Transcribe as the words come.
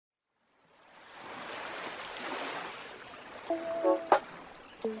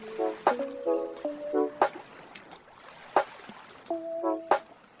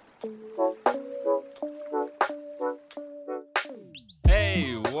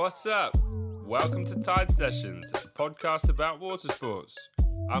What's up? Welcome to Tide Sessions, a podcast about water sports.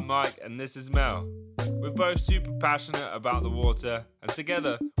 I'm Mike and this is Mel. We're both super passionate about the water, and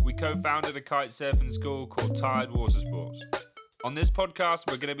together we co-founded a kite surfing school called Tide Water Sports. On this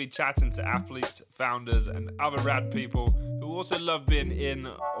podcast, we're going to be chatting to athletes, founders, and other rad people who also love being in,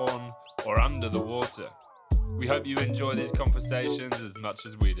 on, or under the water. We hope you enjoy these conversations as much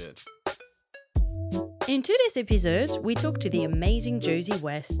as we did. In today's episode, we talk to the amazing Josie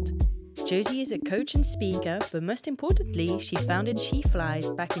West. Josie is a coach and speaker, but most importantly, she founded She Flies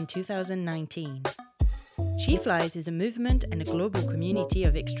back in 2019. She Flies is a movement and a global community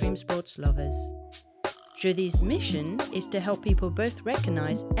of extreme sports lovers. Josie's mission is to help people both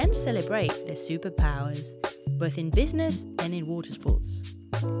recognize and celebrate their superpowers, both in business and in water sports.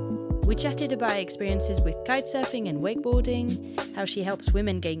 We chatted about experiences with kitesurfing and wakeboarding, how she helps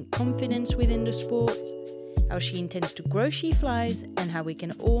women gain confidence within the sport, how she intends to grow She Flies, and how we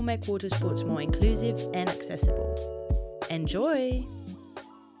can all make water sports more inclusive and accessible. Enjoy!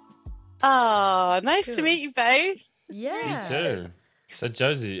 Oh, nice to meet you both. Yeah. Me too. So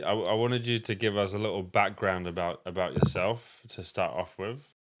Josie, I wanted you to give us a little background about yourself to start off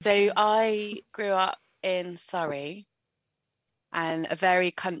with. So I grew up in Surrey and a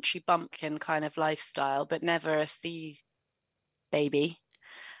very country bumpkin kind of lifestyle, but never a sea baby.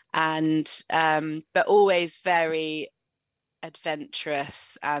 And but always very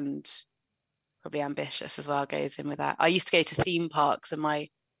adventurous and probably ambitious as well goes in with that. I used to go to theme parks and my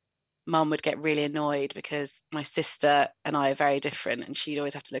mum would get really annoyed because my sister and I are very different and she'd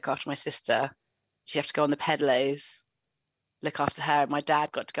always have to look after my sister. She'd have to go on the pedalos, look after her. And my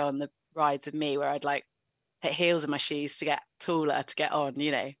dad got to go on the rides with me where I'd like put heels in my shoes to get taller to get on,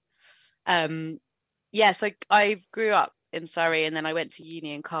 you know. So I grew up in Surrey and then I went to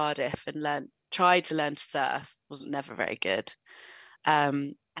uni in Cardiff and tried to learn to surf. Wasn't never very good.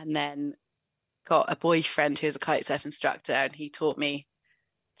 And then got a boyfriend who was a kite surf instructor and he taught me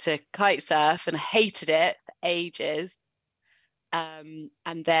to kite surf and I hated it for ages. And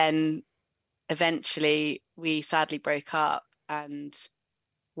then eventually we sadly broke up, and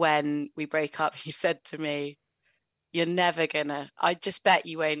when we broke up he said to me, I just bet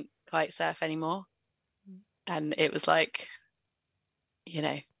you won't kite surf anymore. And it was like, you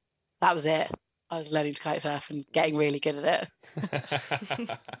know, that was it. I was learning to kite surf and getting really good at it.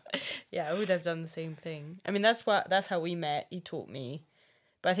 Yeah, I would have done the same thing. I mean, that's how we met. He taught me.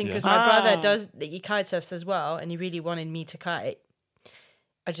 But I think because my brother he kite surfs as well, and he really wanted me to kite.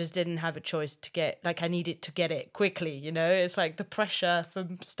 I just didn't have a choice I needed to get it quickly, you know? It's like the pressure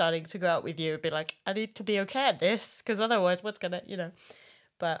from starting to go out with you would be like, I need to be okay at this, because otherwise what's going to, you know?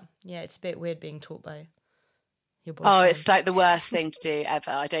 But yeah, it's a bit weird being taught by your boyfriend. Oh, it's like the worst thing to do ever.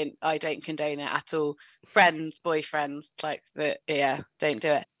 I don't condone it at all. Friends, boyfriends, don't do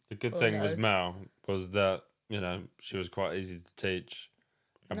it. The good thing was Mel was that, you know, she was quite easy to teach.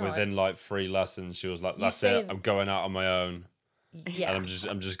 And within like 3 lessons, she was like, that's it, I'm going out on my own. Yeah. And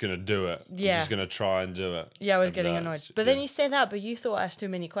I'm just going to do it. Yeah. I'm just going to try and do it. Yeah, I was getting annoyed. But then you say that, but you thought I asked too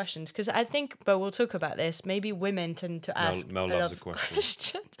many questions. Because I think, but we'll talk about this, maybe women tend to ask Mel a lot loves of a question.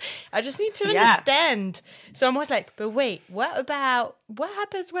 questions. I just need to understand. So I'm always like, but wait, what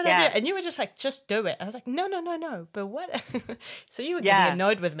happens when I do it? And you were just like, just do it. I was like, no. But what? So you were getting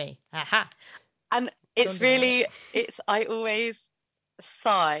annoyed with me. Aha. And I always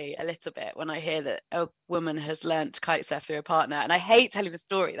sigh a little bit when I hear that a woman has learnt to kite surf through a partner, and I hate telling the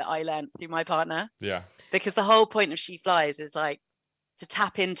story that I learnt through my partner. Yeah, because the whole point of She Flies is like to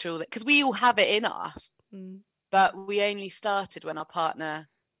tap into all that, because we all have it in us, but we only started when our partner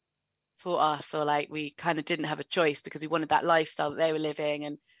taught us, or like we kind of didn't have a choice because we wanted that lifestyle that they were living.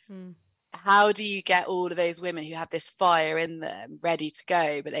 And how do you get all of those women who have this fire in them ready to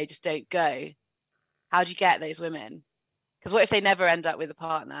go but they just don't go? How do you get those women? Because what if they never end up with a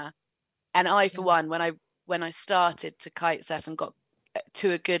partner? And I, for one, when I started to kite surf and got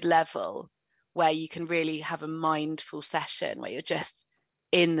to a good level where you can really have a mindful session where you're just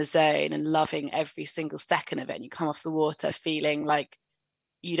in the zone and loving every single second of it, and you come off the water feeling like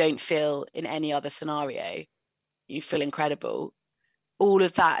you don't feel in any other scenario, you feel incredible. All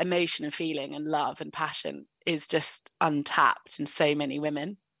of that emotion and feeling and love and passion is just untapped in so many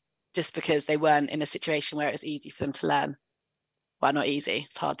women, just because they weren't in a situation where it was easy for them to learn. Well, not easy.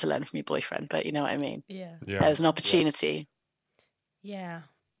 It's hard to learn from your boyfriend, but you know what I mean? Yeah. There was an opportunity. Yeah.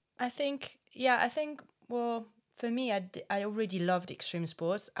 I think, well, for me, I already loved extreme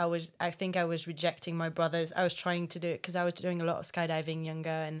sports. I think I was rejecting my brothers. I was trying to do it because I was doing a lot of skydiving younger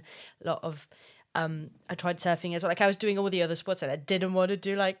and a lot of I tried surfing as well. Like I was doing all the other sports and I didn't want to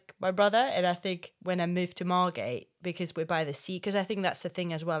do like my brother. And I think when I moved to Margate, because we're by the sea, because I think that's the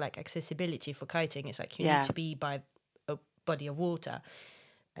thing as well, like accessibility for kiting. It's like you need to be by a body of water.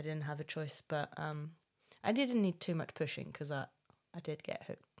 I didn't have a choice, but I didn't need too much pushing because I did get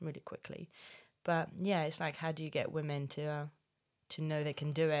hooked really quickly. But yeah, it's like, how do you get women to know they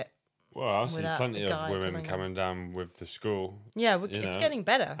can do it? Well, I see plenty of women coming down with the school. Yeah, it's getting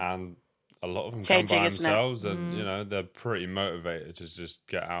better. And a lot of them Changing, come by themselves and, you know, they're pretty motivated to just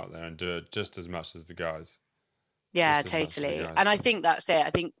get out there and do it just as much as the guys. Yeah, totally. And I think that's it. I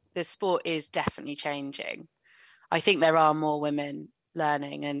think the sport is definitely changing. I think there are more women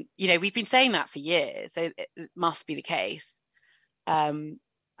learning and, you know, we've been saying that for years, so it must be the case.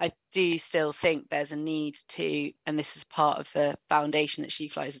 I do still think there's a need to, and this is part of the foundation that She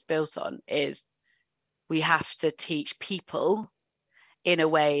Flies is built on, is we have to teach people in a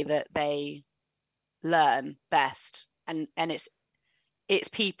way that they learn best. And it's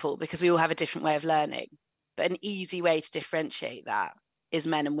people, because we all have a different way of learning. But an easy way to differentiate that is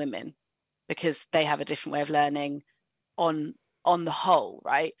men and women, because they have a different way of learning on the whole,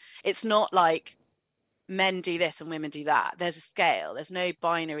 right? It's not like men do this and women do that. There's a scale. There's no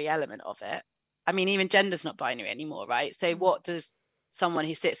binary element of it. I mean, even gender's not binary anymore, right? So what does someone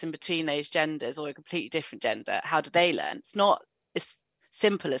who sits in between those genders, or a completely different gender, how do they learn? It's not as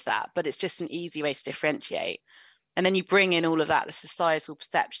simple as that, but it's just an easy way to differentiate. And then you bring in all of that, the societal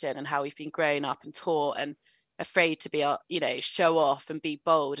perception and how we've been grown up and taught and afraid to be, you know, show off and be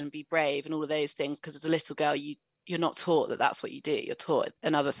bold and be brave and all of those things. Because as a little girl, you're not taught that that's what you do. You're taught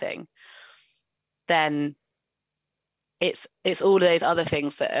another thing. Then it's all of those other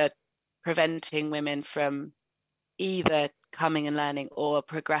things that are preventing women from either coming and learning or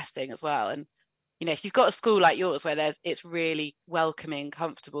progressing as well. And, you know, if you've got a school like yours where it's really welcoming,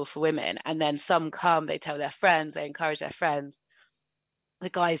 comfortable for women, and then some come, they tell their friends, they encourage their friends, the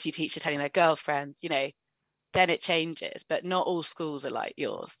guys you teach are telling their girlfriends, you know, then it changes. But not all schools are like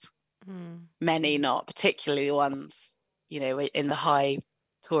yours. Many not, particularly the ones, you know, in the high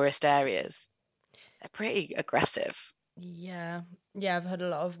tourist areas. They're pretty aggressive. Yeah, I've heard a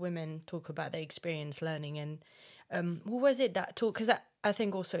lot of women talk about their experience learning. And what was it that talk? Because I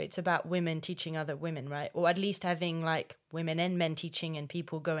think also it's about women teaching other women, right? Or at least having like women and men teaching and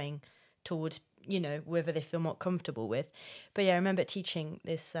people going towards, you know, whether they feel more comfortable with. But yeah, I remember teaching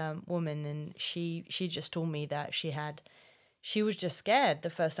this woman, and she just told me that she was just scared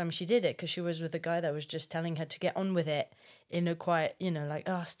the first time she did it, because she was with a guy that was just telling her to get on with it in a quiet, you know, like,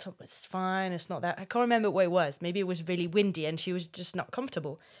 oh, stop, it's fine, it's not that. I can't remember what it was. Maybe it was really windy and she was just not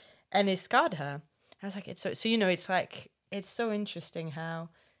comfortable, and it scarred her. I was like, it's so you know, it's like, it's so interesting how,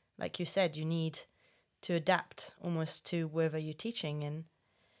 like you said, you need to adapt almost to wherever you're teaching and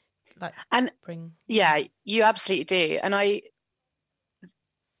like bring. Yeah, you absolutely do. And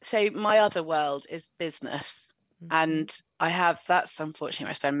so my other world is business. And that's unfortunately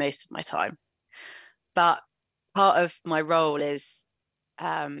where I spend most of my time. But part of my role is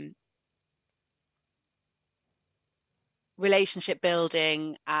relationship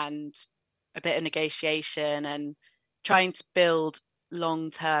building and a bit of negotiation and trying to build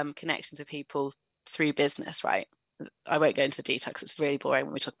long-term connections with people through business, right? I won't go into the details because it's really boring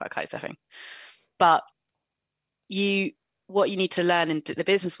when we talk about kite surfing. But what you need to learn in the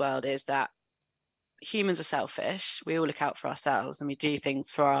business world is that humans are selfish. We all look out for ourselves and we do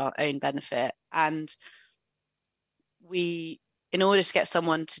things for our own benefit. And in order to get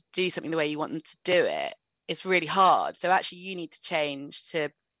someone to do something the way you want them to do it, it's really hard. So actually you need to change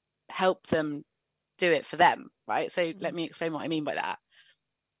to help them do it for them, right? So let me explain what I mean by that.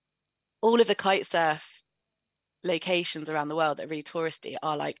 All of the kite surf locations around the world that are really touristy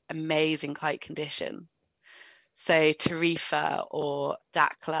are like amazing kite conditions. So Tarifa or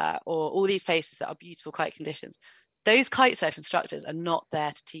Dakla or all these places that are beautiful kite conditions, those kite surf instructors are not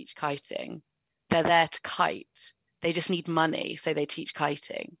there to teach kiting. They're there to kite. They just need money, so they teach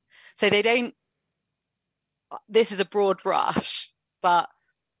kiting. So they don't, this is a broad brush, but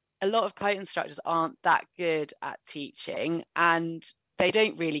a lot of kite instructors aren't that good at teaching, and they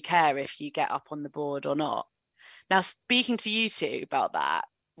don't really care if you get up on the board or not. Now, speaking to you two about that,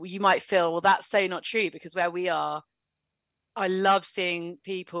 you might feel, well, that's so not true, because where we are, I love seeing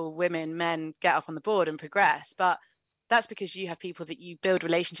people, women, men, get up on the board and progress. But that's because you have people that you build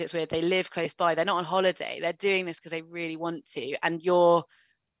relationships with. They live close by. They're not on holiday. They're doing this because they really want to. And your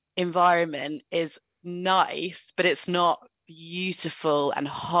environment is nice, but it's not beautiful and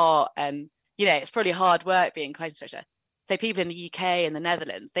hot. And, you know, it's probably hard work being a kite instructor. So people in the UK and the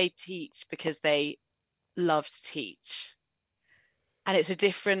Netherlands, they teach because they love to teach. And it's a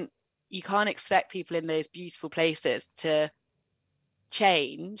different you can't expect people in those beautiful places to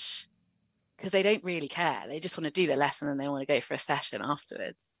change, because they don't really care. They just want to do their lesson and they want to go for a session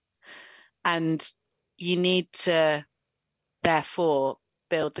afterwards. And you need to therefore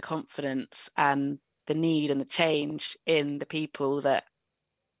build the confidence and the need and the change in the people that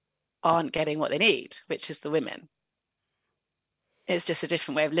aren't getting what they need, which is the women. It's just a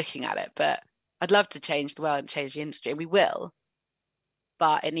different way of looking at it. But I'd love to change the world and change the industry, and we will.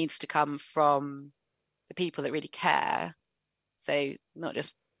 But it needs to come from the people that really care. So not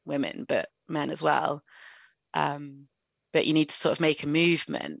just women, but men as well. But you need to sort of make a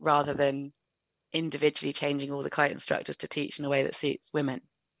movement rather than individually changing all the kite instructors to teach in a way that suits women.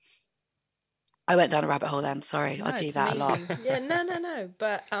 I went down a rabbit hole then. Sorry, No, I do it's that amazing. a lot. Yeah, no.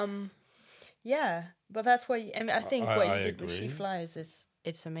 But yeah, but that's what I mean. I think what you did agree. with She Flies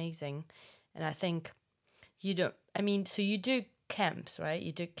it's amazing, and I think you don't. I mean, so you do camps, right?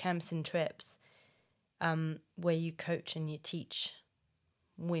 You do camps and trips, where you coach and you teach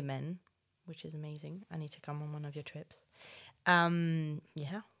women, which is amazing. I need to come on one of your trips.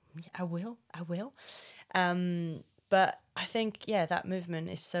 Yeah, I will. But I think, yeah, that movement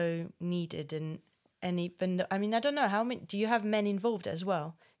is so needed, and even I mean, I don't know how many. Do you have men involved as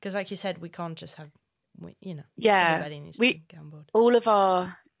well? Because, like you said, we can't just have, Yeah, everybody needs to get on board. all of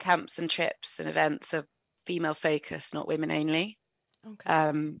our camps and trips and events are female focused, not women only.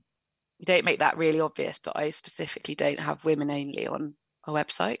 Okay. We don't make that really obvious, but I specifically don't have women only on our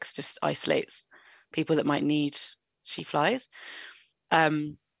website, because it just isolates people that might need She Flies.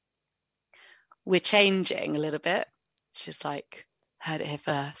 We're changing a little bit, which is like, heard it here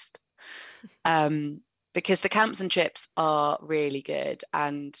first. Because the camps and trips are really good.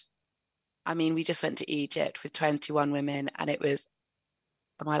 And I mean, we just went to Egypt with 21 women, and it was,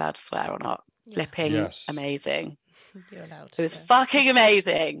 am I allowed to swear or not? Yeah. Flipping Yes. amazing. You're allowed. It was fucking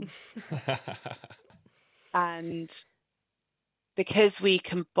amazing. And because we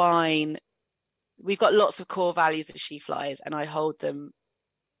combine, we've got lots of core values of She Flies, and I hold them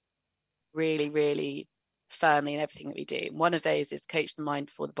really, really firmly in everything that we do. One of those is coach the mind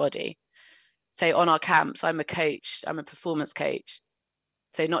before the body. So on our camps, I'm a coach, I'm a performance coach.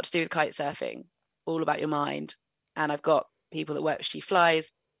 So not to do with kite surfing, all about your mind. And I've got people that work with She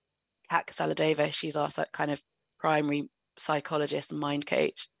Flies. Kat Kasaladova, she's our kind of primary psychologist and mind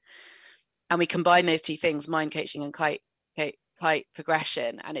coach. And we combine those two things, mind coaching and kite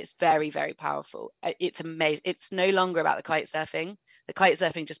progression, and it's very, very powerful. It's amazing. It's no longer about the kite surfing. The kite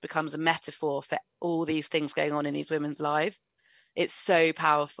surfing just becomes a metaphor for all these things going on in these women's lives. It's so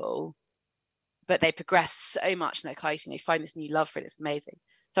powerful, but they progress so much in their kiting. They find this new love for it. It's amazing.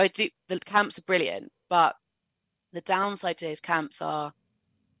 So the camps are brilliant, but the downside to those camps are,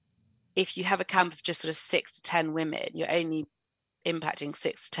 if you have a camp of just sort of 6 to 10 women, you're only impacting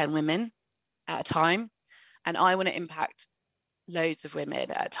 6 to 10 women at a time. And I want to impact loads of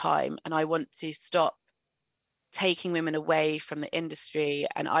women at a time. And I want to stop taking women away from the industry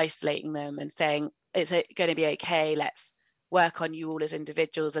and isolating them and saying, it's going to be okay, let's work on you all as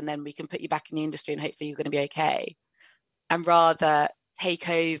individuals, and then we can put you back in the industry and hopefully you're going to be okay. And rather take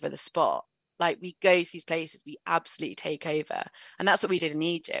over the spot. Like, we go to these places, we absolutely take over. And that's what we did in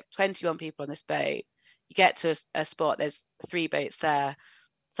Egypt. 21 people on this boat. You get to a spot, there's 3 boats there.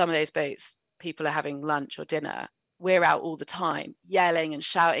 Some of those boats, people are having lunch or dinner. We're out all the time, yelling and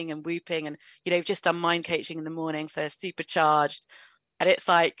shouting and whooping. And, we've just done mind coaching in the morning, so they're supercharged. And it's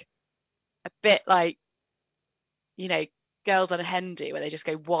like a bit like, Girls on a Hen do, where they just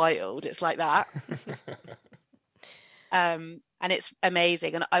go wild. It's like that. And it's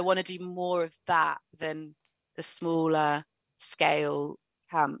amazing. And I want to do more of that than the smaller scale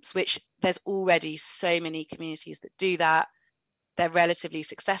camps, which there's already so many communities that do that. They're relatively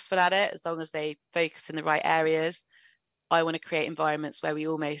successful at it as long as they focus in the right areas. I want to create environments where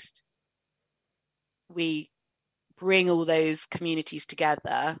we bring all those communities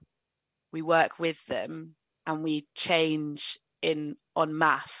together, we work with them, and we change en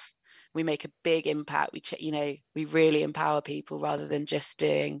masse. We make a big impact. We really empower people rather than just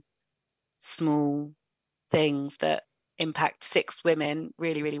doing small things that impact 6 women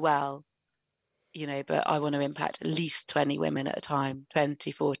really, really well. But I want to impact at least 20 women at a time,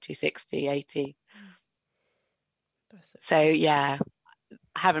 20, 40, 60, 80. So yeah,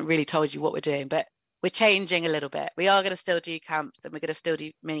 I haven't really told you what we're doing, but we're changing a little bit. We are going to still do camps, and we're going to still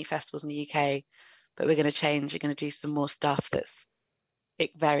do mini festivals in the UK, but we're going to change. We're going to do some more stuff that's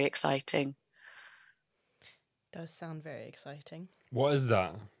very exciting. Does sound very exciting. What is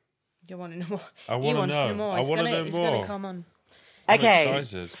that? You want to know more? I want to know. More. I want to know more. It's going to come on. Okay, I'm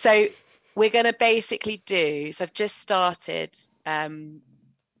excited. So we're going to basically do, so I've just started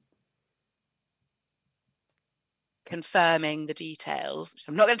confirming the details, which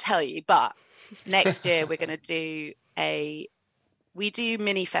I'm not going to tell you, but next year we're going to do we do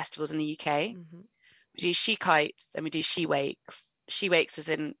mini festivals in the UK. We do She Kites and we do She Wakes. She Wakes is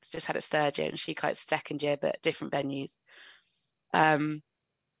it's just had its 3rd year, and She Kites 2nd year, but different venues. And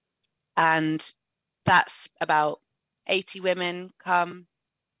that's about 80 women come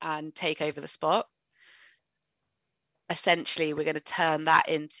and take over the spot. Essentially, we're going to turn that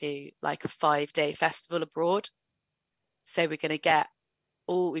into like a 5-day festival abroad. So we're going to get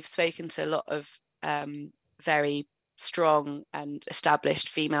we've spoken to a lot of very strong and established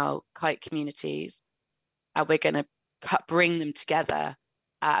female kite communities, and we're going to bring them together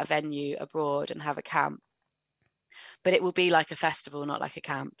at a venue abroad and have a camp. But it will be like a festival, not like a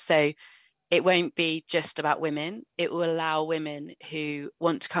camp. So it won't be just about women. It will allow women who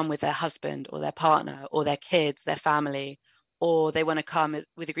want to come with their husband or their partner or their kids, their family, or they want to come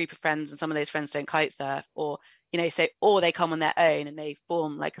with a group of friends and some of those friends don't kite surf, or, or they come on their own and they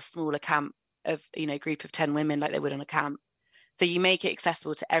form like a smaller camp of, group of 10 women like they would on a camp. So you make it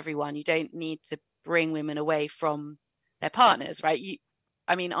accessible to everyone. You don't need to bring women away from their partners, right?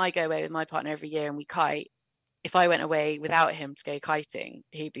 I go away with my partner every year and we kite. If I went away without him to go kiting,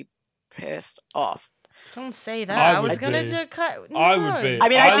 he'd be pissed off. Don't say that. I was going to do a kite. No. I would be.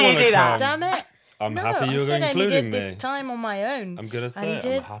 I do that. Damn it. I'm happy you're including me. This time on my own. I'm going to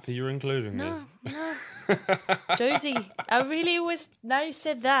say I'm happy you're including me. No. Josie, I really was. Now you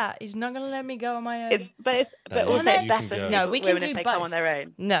said that, he's not going to let me go on my own. But also it's better. No, we can do if they both. come on their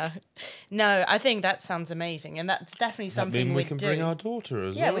own. No. I think that sounds amazing, and that's definitely something we can bring our daughter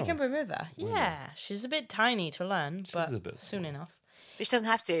as well. Yeah, we can bring River. Yeah, she's a bit tiny to learn, but soon enough. But she doesn't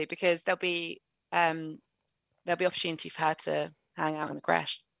have to, because there'll be opportunity for her to hang out in the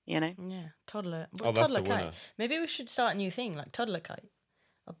crash. Yeah, toddler. That's a winner. Kite. Maybe we should start a new thing, like toddler kite.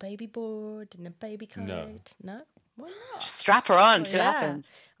 A baby board and a baby kite. No? Why not? Just strap her on, see what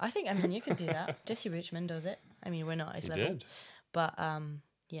happens. I think, you can do that. Jesse Richmond does it. We're not at his level. Did. But,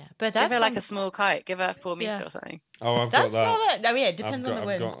 yeah. But that's give her like a small kite. Give her 4 meter or something. Oh, I've got that. It depends on the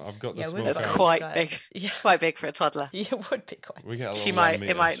wind. I've got the small kite. That's quite big. Yeah. Quite big for a toddler. Yeah, it would be quite. We get a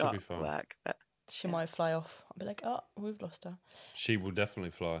it might not work, but she might fly off. I'll be like, oh, we've lost her. She will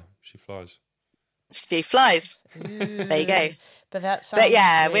definitely fly. She flies. She flies. There you go. But that sounds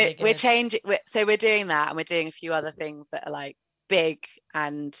really we're changing. So we're doing that, and we're doing a few other things that are like big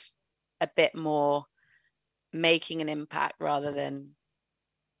and a bit more making an impact rather than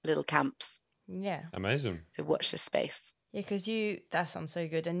little camps. Yeah. Amazing. So watch this space. Yeah, because that sounds so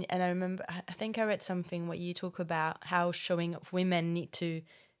good. And I remember, I think I read something where you talk about how showing off, women need to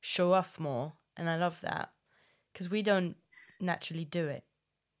show off more. And I love that, because we don't naturally do it,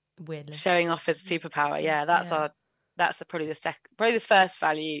 weirdly. Showing off is a superpower. Yeah, that's probably the first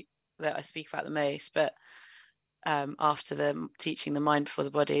value that I speak about the most, but after the teaching the mind before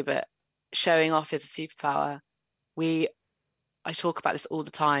the body, but showing off is a superpower. I talk about this all the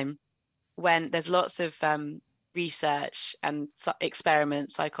time. When there's lots of research and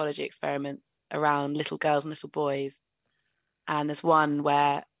psychology experiments around little girls and little boys, and there's one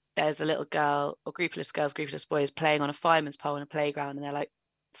where there's a little girl or group of little girls, group of little boys playing on a fireman's pole in a playground, and they're like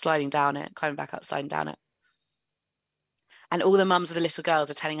sliding down it, climbing back up, sliding down it. And all the mums of the little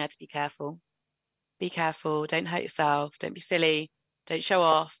girls are telling her to be careful, don't hurt yourself, don't be silly, don't show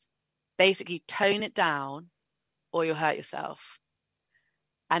off, basically tone it down or you'll hurt yourself.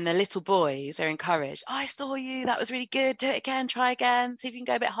 And the little boys are encouraged, I saw you, that was really good, do it again, try again, see if you can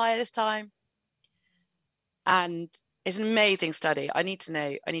go a bit higher this time. And it's an amazing study. I need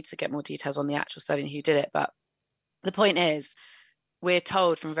to get more details on the actual study and who did it. But the point is, we're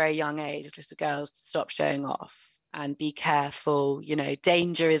told from a very young age as little girls to stop showing off and be careful.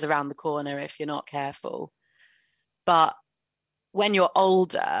 Danger is around the corner if you're not careful. But when you're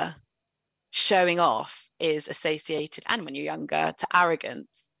older, showing off is associated, and when you're younger, to arrogance.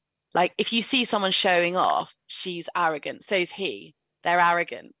 Like if you see someone showing off, she's arrogant, so's he. They're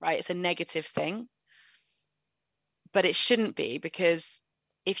arrogant, right? It's a negative thing. But it shouldn't be, because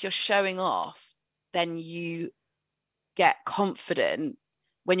if you're showing off, then you get confident.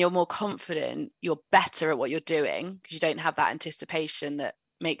 When you're more confident, you're better at what you're doing, because you don't have that anticipation that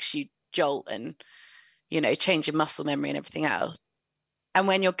makes you jolt and, change your muscle memory and everything else. And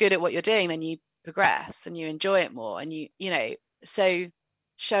when you're good at what you're doing, then you progress and you enjoy it more. And so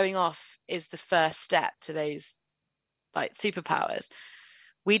showing off is the first step to those like superpowers.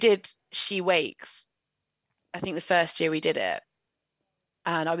 We did She Wakes, I think the first year we did it,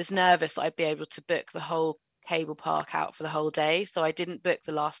 and I was nervous that I'd be able to book the whole cable park out for the whole day, so I didn't book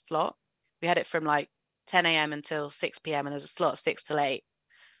the last slot. We had it from like 10 a.m. until 6 p.m. and there's a slot 6 till 8,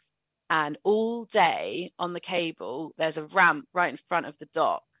 And all day on the cable, there's a ramp right in front of the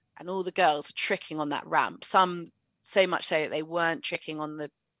dock, and all the girls are tricking on that ramp. Some so much so that they weren't tricking on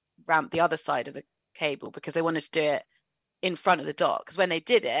the ramp the other side of the cable because they wanted to do it in front of the dock. Because when they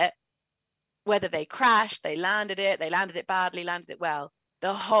did it, whether they crashed, they landed it badly, landed it well,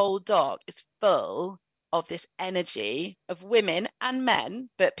 the whole dock is full of this energy of women and men,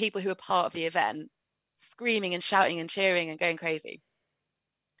 but people who are part of the event, screaming and shouting and cheering and going crazy.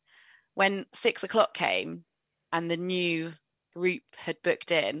 When 6 o'clock came and the new group had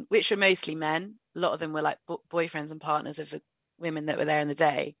booked in, which were mostly men, a lot of them were like boyfriends and partners of the women that were there in the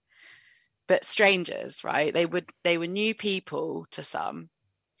day, but strangers, right? They were new people to some.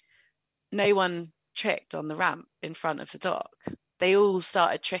 No one tricked on the ramp in front of the dock. They all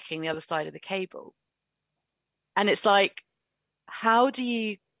started tricking the other side of the cable. And it's like, how do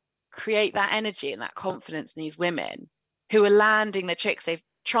you create that energy and that confidence in these women who are landing the tricks,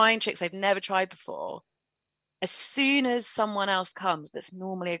 trying tricks they've never tried before? As soon as someone else comes that's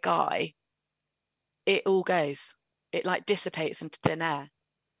normally a guy, it all goes. It like dissipates into thin air.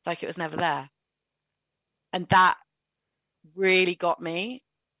 It's like it was never there. And that really got me.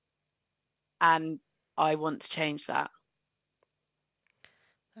 And I want to change that.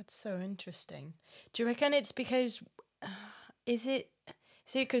 That's so interesting. Do you reckon it's because, is it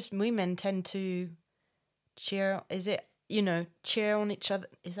because women tend to cheer, cheer on each other?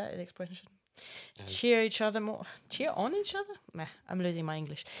 Is that an expression? Yes. Cheer each other more? Cheer on each other? Nah, I'm losing my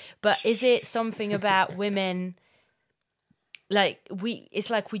English. But is it something about women, like, it's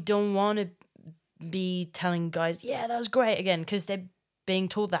like we don't want to be telling guys, yeah, that was great again, because they're being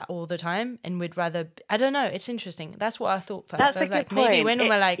told that all the time, and we'd rather, I don't know, it's interesting. That's what I thought first. That's I was a good like, point. maybe women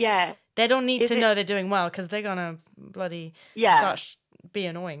were like, yeah, they don't need to know they're doing well because they're gonna bloody start be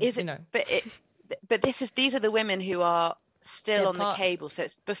annoying, But these are the women who are still on the cable, so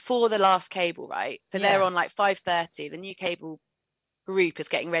it's before the last cable, right? So they're on like 5:30. The new cable group is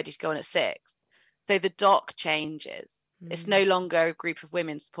getting ready to go on at 6. So the dock changes. It's no longer a group of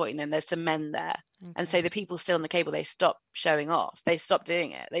women supporting them. There's some men there. Okay. And so the people still on the cable, they stop showing off. They stop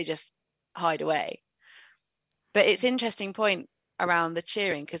doing it. They just hide away. But it's an interesting point around the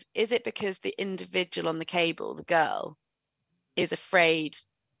cheering, because is it because the individual on the cable, the girl, is afraid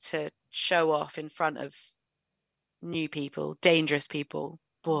to show off in front of new people, dangerous people,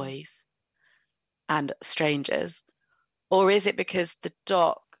 boys, and strangers? Or is it because the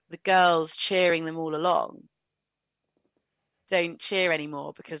dock, the girls cheering them all along, don't cheer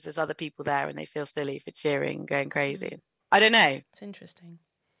anymore because there's other people there and they feel silly for cheering and going crazy? I don't know. It's interesting.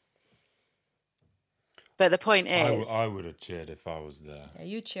 But the point is, I would have cheered if I was there. Yeah,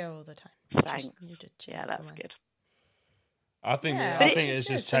 you cheer all the time. Thanks. Yeah, that's good. I think it's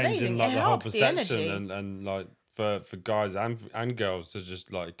just changing like the whole perception and like for guys and girls to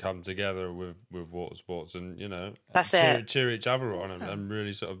just like come together with water sports and cheer each other on and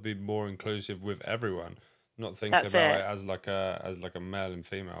really sort of be more inclusive with everyone. Not think about it as like a male and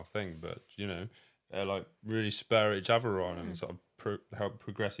female thing, but like really spur each other on and sort of help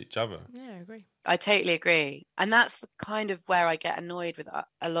progress each other. Yeah, I agree. I totally agree. And that's the kind of where I get annoyed with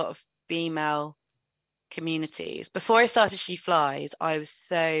a lot of female communities. Before I started She Flies, I was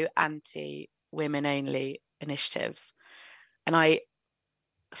so anti women only initiatives. And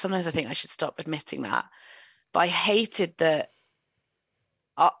sometimes I think I should stop admitting that. But I hated that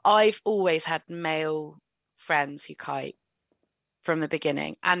I've always had male friends who kite from the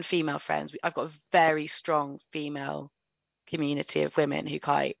beginning, and female friends. I've got a very strong female community of women who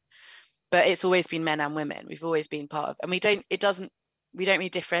kite, but it's always been men and women. We've always been part of, and we don't really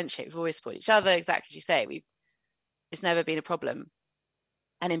differentiate. We've always supported each other, exactly as you say. It's never been a problem.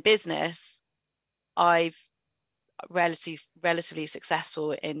 And in business, I've relatively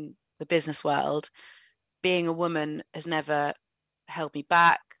successful in the business world. Being a woman has never held me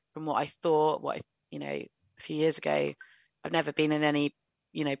back from what I thought. A few years ago, I've never been in any,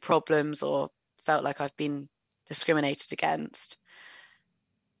 problems or felt like I've been discriminated against.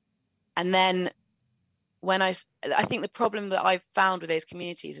 And then when I think the problem that I've found with those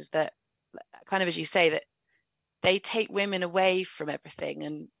communities is that, kind of as you say, that they take women away from everything,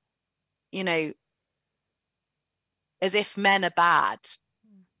 and as if men are bad.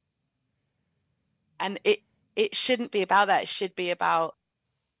 And it shouldn't be about that. It should be about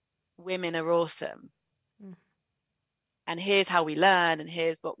women are awesome. And here's how we learn, and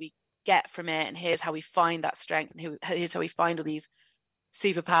here's what we get from it, and here's how we find that strength, and here's how we find all these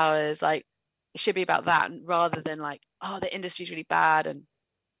superpowers. Like, it should be about that, rather than like, oh, the industry's really bad. And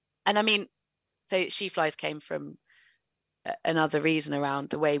I mean, so She Flies came from another reason around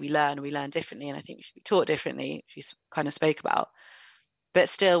the way we learn differently, and I think we should be taught differently, which we kind of spoke about. But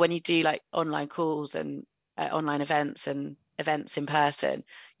still, when you do like online calls and online events and events in person,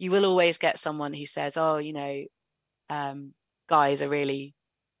 you will always get someone who says, oh, you know, guys are really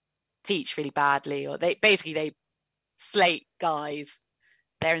teach really badly, or they slate guys,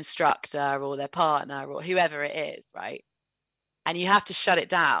 their instructor or their partner or whoever it is, right? And you have to shut it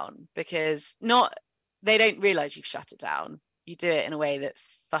down, because they don't realize you've shut it down. You do it in a way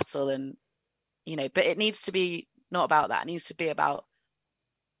that's subtle and, you know, but it needs to be not about that. It needs to be about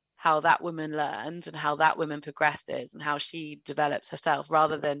how that woman learns and how that woman progresses and how she develops herself,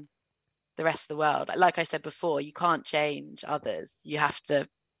 rather than the rest of the world. Like I said before, you can't change others. You have to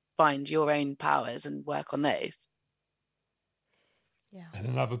find your own powers and work on those. Yeah. And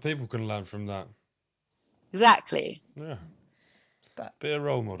then other people can learn from that. Exactly. Yeah. But be a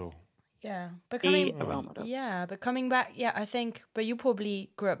role model. Yeah, but Be a role model. Yeah, but coming back, yeah, I think. But you probably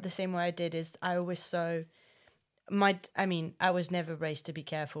grew up the same way I did. Is I always I was never raised to be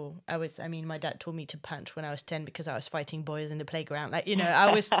careful. My dad taught me to punch when I was 10 because I was fighting boys in the playground. Like, you know,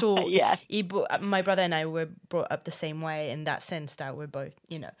 I was taught. Yeah. My brother and I were brought up the same way in that sense, that we're both,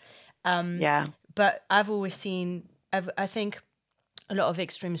 you know. Yeah. But I've always seen. I think a lot of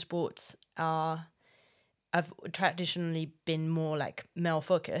extreme sports have traditionally been more like male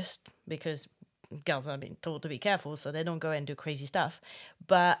focused, because girls are being told to be careful, so they don't go and do crazy stuff.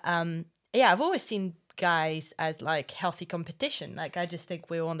 But I've always seen guys as like healthy competition. Like, I just think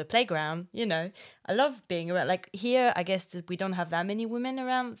we're on the playground, you know. I love being around. Like here, I guess we don't have that many women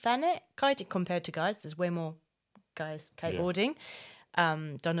around Thanet kiting compared to guys. There's way more guys kiteboarding.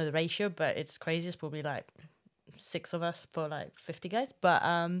 Don't know the ratio, but it's crazy. It's probably like 6 of us for like 50 guys. But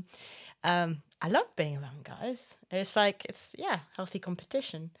I love being around guys. It's healthy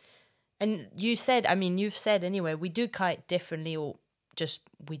competition. And you've said anyway, we do kite differently, or just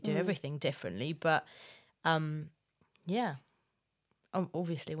we do everything differently. But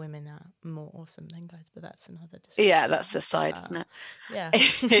obviously women are more awesome than guys, but that's another discussion. Yeah, that's the side, isn't it? Yeah.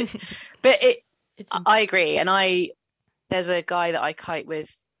 But I agree. And there's a guy that I kite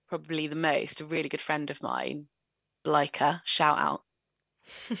with probably the most, a really good friend of mine, Bliker, shout out.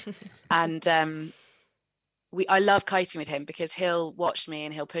 And I love kiting with him because he'll watch me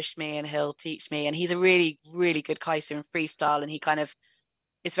and he'll push me and he'll teach me, and he's a really, really good kiter in freestyle, and he kind of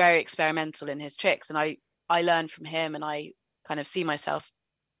is very experimental in his tricks, and I learn from him, and I kind of see myself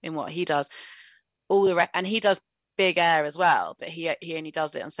in what he does. And he does big air as well, but he only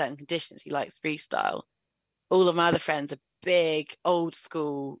does it on certain conditions. He likes freestyle. All of my other friends are big, old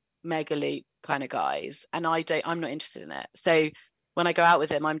school, mega loop kind of guys, and I'm not interested in it. So when I go out with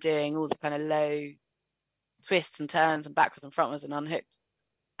him, I'm doing all the kind of low twists and turns and backwards and frontwards and unhooked,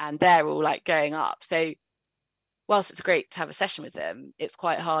 and they're all like going up. So whilst it's great to have a session with them, it's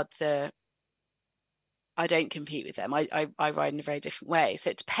quite hard I don't compete with them. I ride in a very different way. So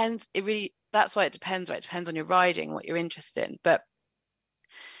it depends. That's why it depends, right? It depends on your riding, what you're interested in. But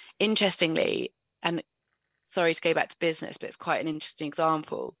interestingly, and sorry to go back to business, but it's quite an interesting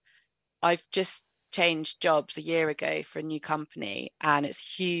example. I've just changed jobs a year ago for a new company, and it's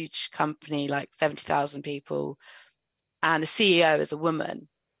a huge company, like 70,000 people, and the CEO is a woman.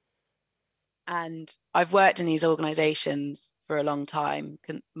 And I've worked in these organizations for a long time,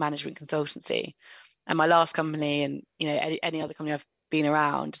 management consultancy, and my last company, and you know, any other company I've been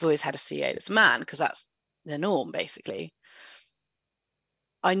around, has always had a CEO that's a man, because that's the norm basically.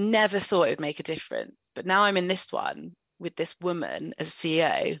 I never thought it would make a difference, but now I'm in this one with this woman as a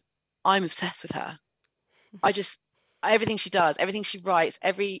CEO. I'm obsessed with her. Everything she does, everything she writes,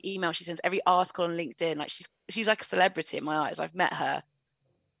 every email she sends, every article on LinkedIn, like she's like a celebrity in my eyes. I've met her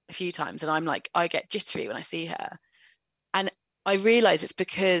a few times, and I'm like, I get jittery when I see her. And I realize it's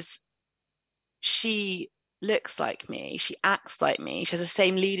because she looks like me, she acts like me, she has the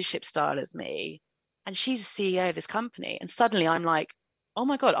same leadership style as me, and she's a CEO of this company. And suddenly I'm like, oh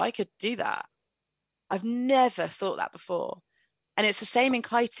my God, I could do that. I've never thought that before. And it's the same in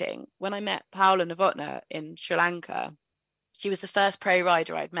kiting. When I met Paula Novotna in Sri Lanka, she was the first pro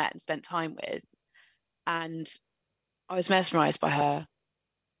rider I'd met and spent time with. And I was mesmerized by her.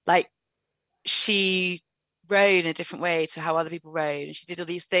 Like, she rode in a different way to how other people rode. And she did all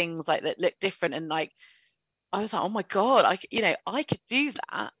these things like that looked different. And like, I was like, oh my God, I could do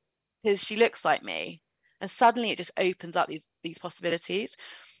that because she looks like me. And suddenly it just opens up these possibilities.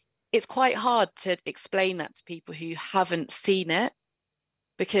 It's quite hard to explain that to people who haven't seen it,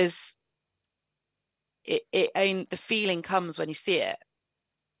 because the feeling comes when you see it.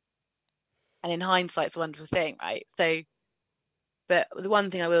 And in hindsight, it's a wonderful thing, right? So, but the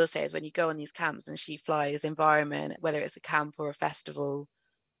one thing I will say is when you go on these camps and she flies environment, whether it's a camp or a festival,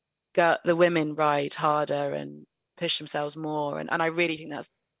 the women ride harder and push themselves more. And I really think that's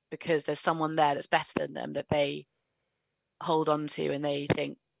because there's someone there that's better than them that they hold on to, and they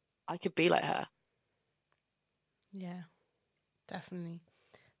think, I could be like her. Yeah, definitely.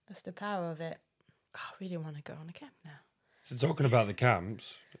 That's the power of it. Oh, I really want to go on a camp now. So talking about the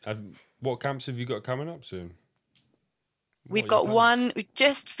camps, what camps have you got coming up soon? We've got one. We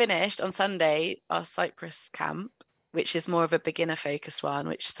just finished on Sunday our Cyprus camp, which is more of a beginner focused one,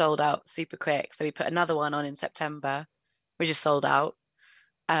 which sold out super quick. So we put another one on in September, which is sold out.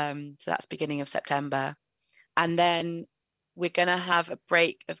 So that's beginning of September. And then we're going to have a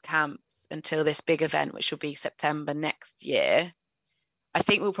break of camps until this big event, which will be September next year. I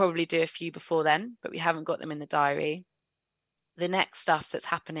think we'll probably do a few before then, but we haven't got them in the diary. The next stuff that's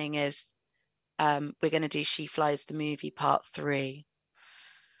happening is we're going to do She Flies the Movie Part 3,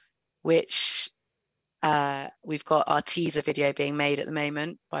 which we've got our teaser video being made at the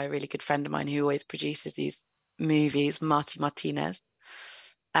moment by a really good friend of mine who always produces these movies, Marty Martinez.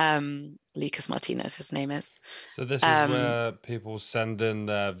 Lucas Martinez, his name is. So this is where people send in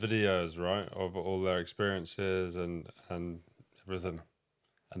their videos, right, of all their experiences and everything,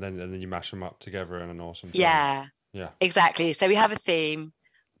 and then you mash them up together in an awesome film. Yeah, exactly. So we have a theme,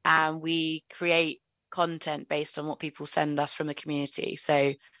 and we create content based on what people send us from the community.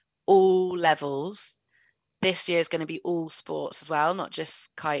 So all levels. This year is going to be all sports as well, not just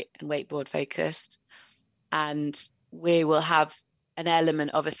kite and wakeboard focused. And we will have an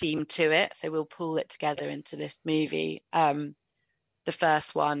element of a theme to it. So we'll pull it together into this movie. The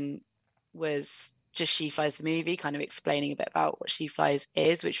first one was just She Flies the Movie, kind of explaining a bit about what She Flies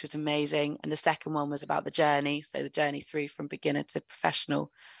is, which was amazing. And the second one was about the journey. So the journey through from beginner to professional.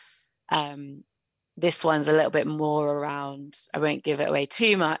 This one's a little bit more around, I won't give it away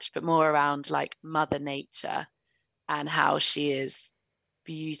too much, but more around like Mother Nature and how she is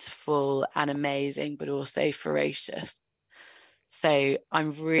beautiful and amazing, but also ferocious. So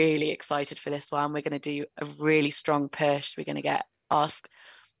I'm really excited for this one. We're going to do a really strong push. We're going to ask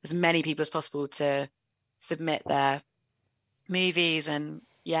as many people as possible to submit their movies, and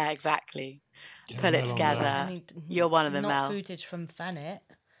yeah, exactly. Put it together. I mean, you're one of them, Mel. Not footage from Thanet.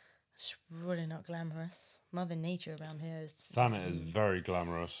 It's really not glamorous. Mother Nature around here is... Thanet is very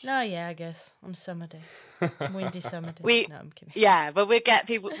glamorous. No, yeah, I guess. On summer day. Windy summer day. No, I'm kidding. Yeah, but we'll get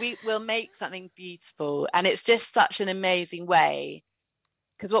people... We'll make something beautiful. And it's just such an amazing way.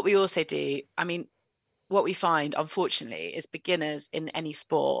 Because what we also do, I mean, what we find, unfortunately, is beginners in any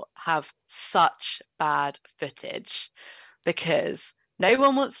sport have such bad footage because no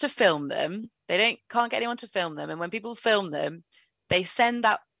one wants to film them. They can't get anyone to film them. And when people film them, they send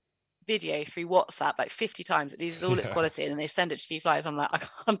that video through WhatsApp like 50 times. It loses all its quality, and then they send it to She Flies. I'm like, I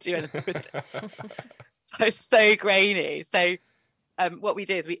can't do anything with it. So it's so grainy. So what we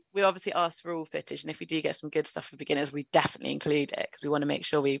do is we obviously ask for all footage, and if we do get some good stuff for beginners, we definitely include it because we want to make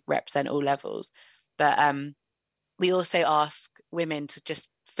sure we represent all levels. But we also ask women to just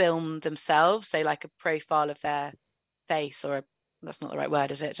film themselves, so like a profile of their face, or that's not the right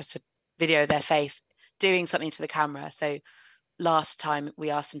word, is it? Just a video of their face doing something to the camera. So last time we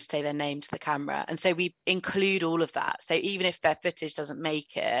asked them to say their name to the camera, and so we include all of that. So even if their footage doesn't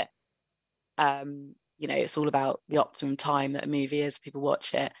make it, it's all about the optimum time that a movie is. People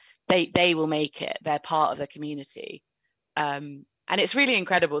watch it, they will make it. They're part of the community, and it's really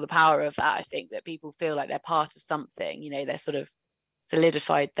incredible the power of that. I think that people feel like they're part of something. They're sort of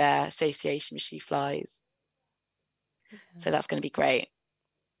solidified their association with She Flies. Yeah. So that's going to be great.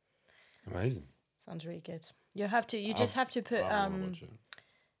 Amazing. Sounds really good. You just have to put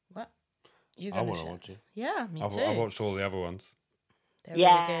what? You're gonna watch it. Yeah, me too. I've watched all the other ones. They're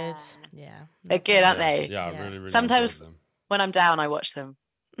really good. Yeah. They're good, aren't they? Yeah, I really sometimes them. When I'm down I watch them.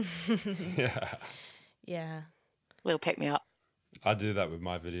 Yeah. Yeah. Will pick me up. I do that with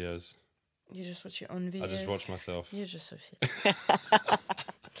my videos. You just watch your own videos? I just watch myself. You're just so silly.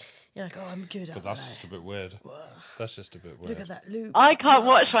 You're like, oh, I'm good. But that's just a bit weird. That's just a bit weird. Look at that loop. I can't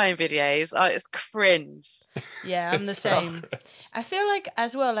watch my own videos. It's cringe. Yeah, I'm the same. I feel like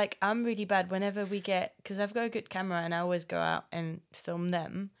as well, like I'm really bad whenever we get, because I've got a good camera and I always go out and film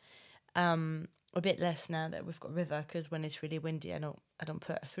them. A bit less now that we've got River, because when it's really windy, I don't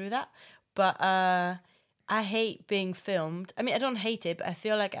put her through that. But I hate being filmed. I mean, I don't hate it, but I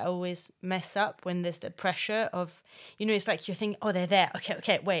feel like I always mess up when there's the pressure of, it's like you're thinking, oh, they're there.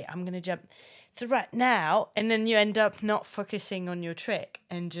 Okay, wait, I'm going to jump to right now. And then you end up not focusing on your trick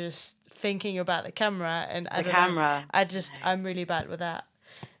and just thinking about the camera. And I'm really bad with that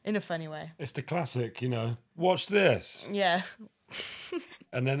in a funny way. It's the classic, watch this. Yeah.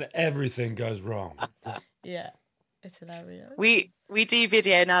 And then everything goes wrong. Yeah, it's hilarious. We do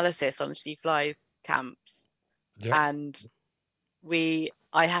video analysis on She Flies camps. Yep. And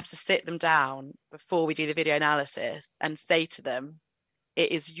I have to sit them down before we do the video analysis and say to them,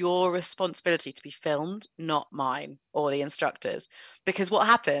 it is your responsibility to be filmed, not mine or the instructors. Because what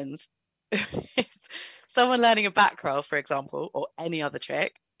happens is someone learning a back roll, for example, or any other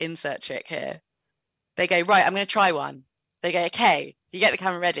trick, insert trick here, they go, right, I'm going to try one. They go, okay, you get the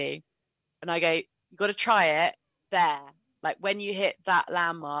camera ready. And I go, you've got to try it there. Like when you hit that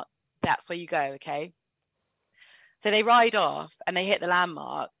landmark, that's where you go, okay? So they ride off and they hit the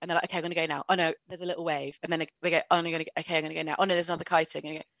landmark and they're like, okay, I'm going to go now. Oh no, there's a little wave. And then they go, oh, I'm going to go, okay, I'm going to go now. Oh no, there's another kite. I'm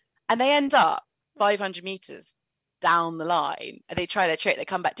going to go. And they end up 500 meters down the line and they try their trick. They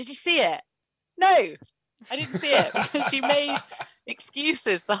come back. Did you see it? No, I didn't see it because you made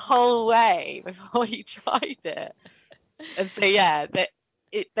excuses the whole way before you tried it. And so, yeah,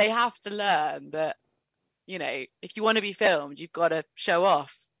 they have to learn that, you know, if you want to be filmed, you've got to show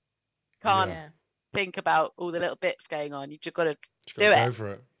off. Can't think about all the little bits going on. You've just got to do it. Go for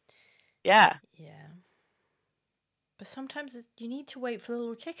it. Yeah. Yeah. But sometimes you need to wait for the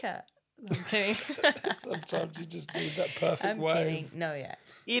little kicker. I'm kidding. Sometimes you just need that perfect I'm wave. kidding. No, yeah.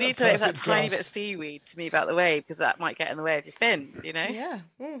 You need to wait for that tiny bit of seaweed to move out the way because that might get in the way of your fins, you know? Yeah.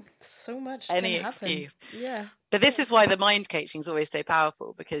 So much Any can happen. excuse. Yeah. But this is why the mind coaching is always so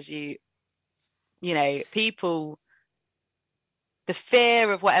powerful because you know, people, the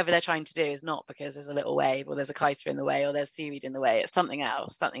fear of whatever they're trying to do is not because there's a little wave or there's a kiter in the way or there's seaweed in the way. It's something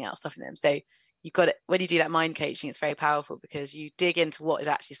else stopping them. So you've got it, when you do that mind coaching, it's very powerful because you dig into what is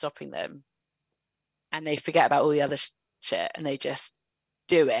actually stopping them and they forget about all the other shit and they just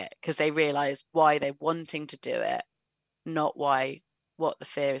do it because they realize why they're wanting to do it, not what the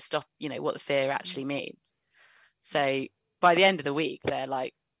fear is what the fear actually means. So by the end of the week, they're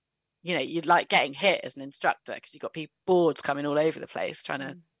like, you know, you'd like getting hit as an instructor because you've got boards coming all over the place trying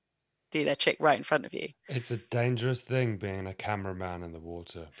to do their trick right in front of you. It's a dangerous thing being a cameraman in the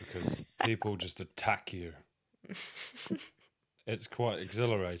water because people just attack you. It's quite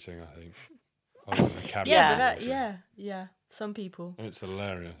exhilarating, I think. Holding a camera. Yeah. Some people. It's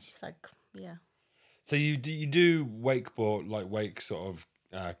hilarious. It's like, yeah. So you do wakeboard, like wake sort of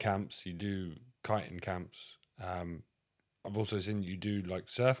camps. You do kiting camps. I've also seen you do like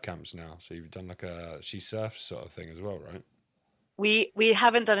surf camps now. So you've done like a she surfs sort of thing as well, right? We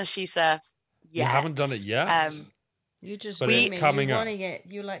haven't done a she surfs yet. You haven't done it yet? You just but it's coming you're up. wanting it.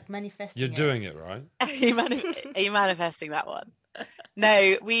 You're like manifesting You're doing it, right? Are you manifesting that one?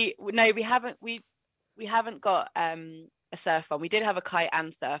 No, we haven't. We haven't got a surf one. We did have a kite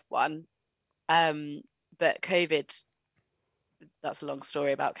and surf one, but COVID. That's a long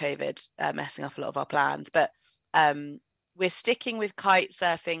story about COVID messing up a lot of our plans. But we're sticking with kite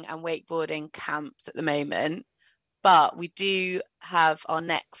surfing and wakeboarding camps at the moment. But we do have our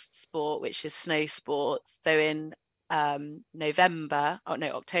next sport, which is snow sports. So in October,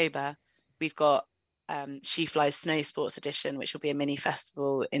 we've got She Flies Snow Sports Edition, which will be a mini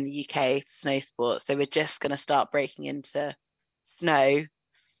festival in the UK for snow sports. So we're just going to start breaking into snow.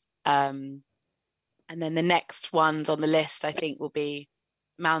 And then the next ones on the list, I think, will be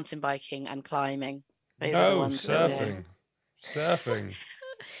mountain biking and climbing. Those are the ones surfing.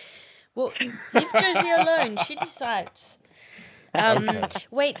 Well, leave Josie alone. She decides. Okay.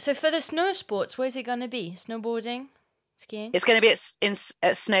 Wait, so for the snow sports, where's it going to be? Snowboarding? Skiing? It's going to be at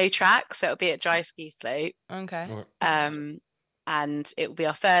snow track, so it'll be at Dry Ski Slope. Okay. And it will be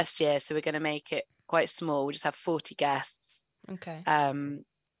our first year, so we're going to make it quite small. We'll just have 40 guests. Okay. And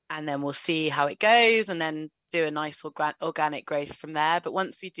then we'll see how it goes and then do a nice organic growth from there. But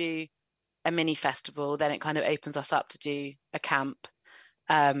once we do a mini festival, then it kind of opens us up to do a camp.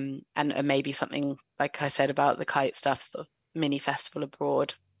 And maybe something like I said about the kite stuff, sort of mini festival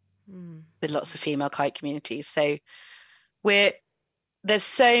abroad with lots of female kite communities. So there's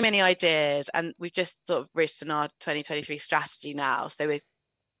so many ideas, and we've just sort of written our 2023 strategy now. So we're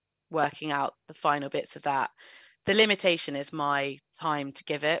working out the final bits of that. The limitation is my time to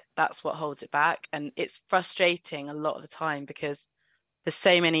give it. That's what holds it back. And it's frustrating a lot of the time because there's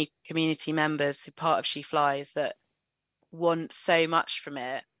so many community members who are part of She Flies that want so much from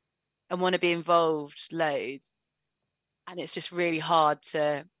it and want to be involved loads, and it's just really hard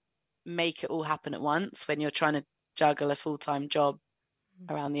to make it all happen at once when you're trying to juggle a full-time job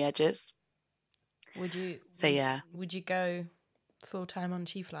around the edges. Would you go full-time on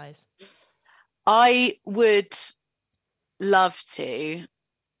She Flies? I would love to,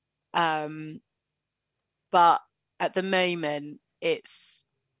 but at the moment it's,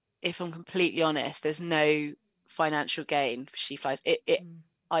 if I'm completely honest, there's no financial gain for She Flies.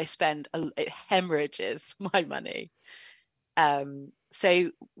 I spend it hemorrhages my money.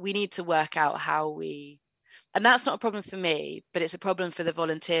 So we need to work out how we And that's not a problem for me, but it's a problem for the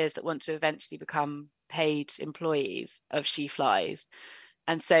volunteers that want to eventually become paid employees of She Flies.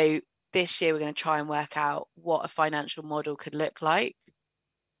 And so this year we're going to try and work out what a financial model could look like.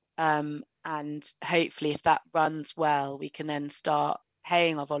 And hopefully if that runs well, we can then start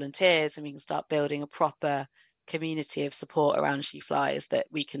paying our volunteers and we can start building a proper community of support around She Flies that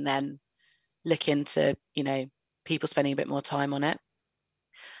we can then look into, you know, people spending a bit more time on it.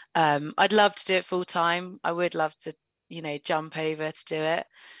 I'd love to do it full time. I would love to, you know, jump over to do it.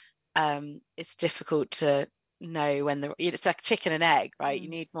 It's difficult to know when it's like chicken and egg, right? You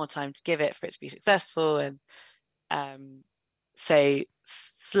need more time to give it for it to be successful. And so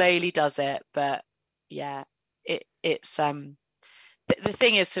slowly does it, but yeah, it's the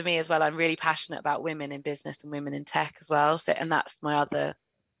thing is for me as well, I'm really passionate about women in business and women in tech as well. So, and that's my other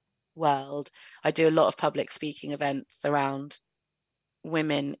world. I do a lot of public speaking events around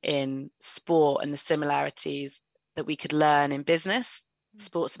women in sport and the similarities that we could learn in business.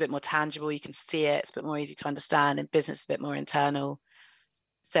 Sport's a bit more tangible, you can see it, it's a bit more easy to understand, and business is a bit more internal.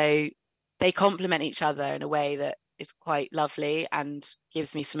 So they complement each other in a way that is quite lovely and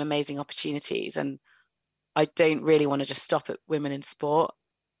gives me some amazing opportunities. And I don't really want to just stop at women in sport.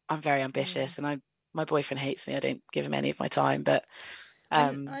 I'm very ambitious, and my boyfriend hates me. I don't give him any of my time, but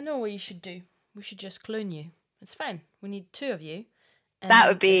I know what you should do. We should just clone you. It's fine. We need 2 of you. And that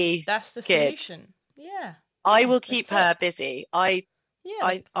would be that's the good. solution. Yeah. I will keep her busy. I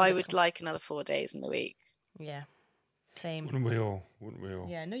would cool. like another 4 days in the week. Yeah. Same. Wouldn't we all?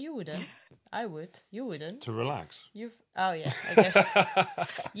 Yeah, no, you wouldn't. I would. You wouldn't. To relax. Oh yeah, I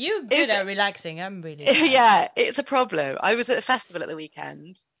guess. You're good at relaxing. I'm really bad. Yeah, it's a problem. I was at a festival at the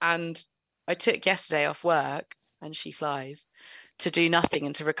weekend and I took yesterday off work and She Flies to do nothing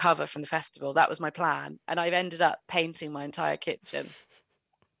and to recover from the festival. That was my plan. And I've ended up painting my entire kitchen.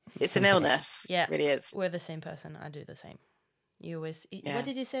 It's an illness. Yeah, it really is. We're the same person. I do the same. You always. Yeah. What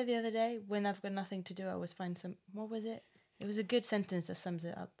did you say the other day? When I've got nothing to do, I always find some. What was it? It was a good sentence that sums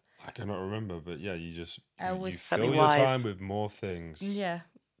it up. I cannot remember, but yeah, you just you something fill your wise. time with more things. Yeah,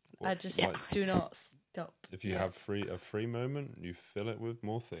 I just do not stop. If you have a free moment, you fill it with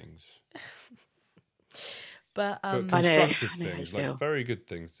more things. But constructive things, like very good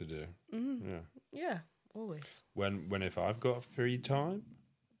things to do. Mm-hmm. Yeah, always. When if I've got free time,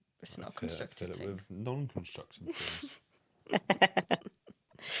 it's not constructive. Fill it with non-constructive things.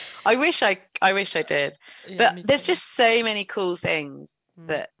 I wish I did, but there's just so many cool things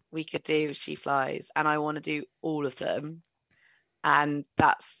that we could do with She Flies, and I want to do all of them, and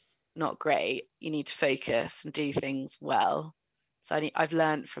that's not great. You need to focus and do things well. So I've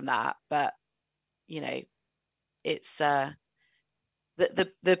learned from that, but you know, it's the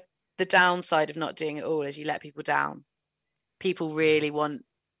downside of not doing it all is you let people down. People really want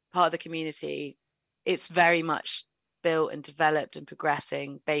part of the community. It's very much built and developed and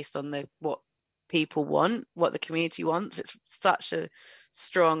progressing based on what people want, what the community wants. It's such a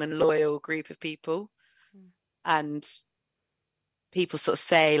strong and loyal group of people. And people sort of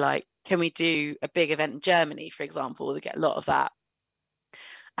say, like, can we do a big event in Germany, for example? We get a lot of that.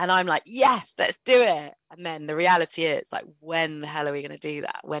 And I'm like, yes, let's do it. And then the reality is, like, when the hell are we going to do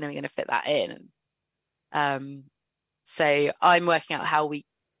that? When are we going to fit that in? So I'm working out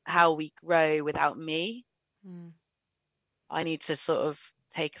how we grow without me. I need to sort of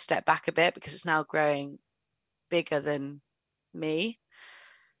take a step back a bit because it's now growing bigger than me.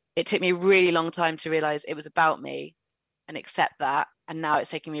 It took me a really long time to realize it was about me and accept that. And now it's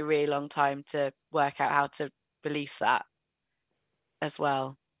taking me a really long time to work out how to release that as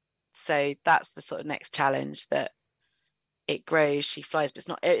well. So that's the sort of next challenge, that it grows, She Flies, but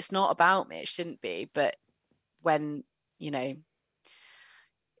it's not about me. It shouldn't be. But when, you know,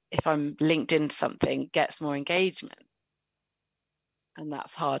 if I'm linked into something, it gets more engagement. And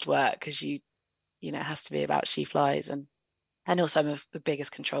that's hard work because you know, it has to be about She Flies. And also I'm the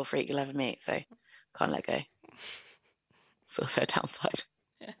biggest control freak you'll ever meet. So can't let go. It's also a downside.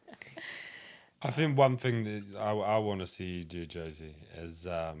 I think one thing that I want to see you do, Josie, is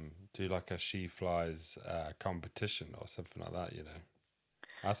do like a She Flies competition or something like that, you know.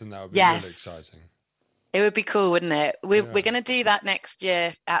 I think that would be really exciting. It would be cool, wouldn't it? We're going to do that next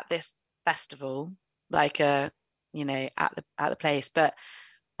year at this festival, like you know, at the place. But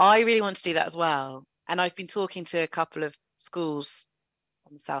I really want to do that as well. And I've been talking to a couple of schools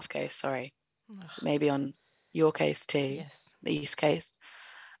on the South Coast, maybe on your coast too, the East Coast,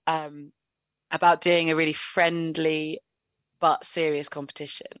 about doing a really friendly but serious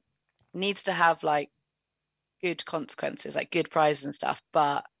competition. It needs to have like good consequences, like good prizes and stuff,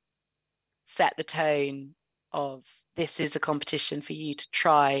 but set the tone of, this is a competition for you to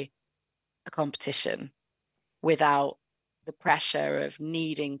try a competition. without the pressure of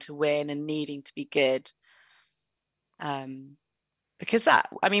needing to win and needing to be good. Because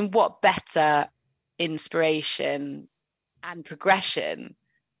what better inspiration and progression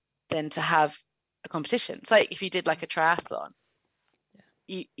than to have a competition? It's like if you did like a triathlon,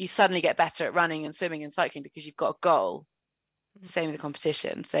 you suddenly get better at running and swimming and cycling because you've got a goal. Same with the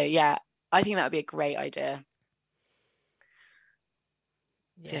competition. So yeah, I think that would be a great idea.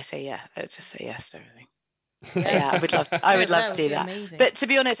 So I say I would just say yes to everything. Yeah, I would love to see that. Amazing. But to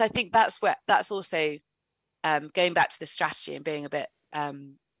be honest, I think that's also going back to the strategy and being a bit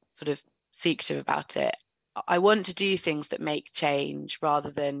sort of secretive about it. I want to do things that make change rather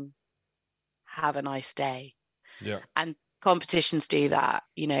than have a nice day. Yeah. And competitions do that,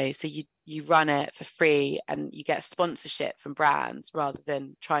 so you run it for free and you get sponsorship from brands rather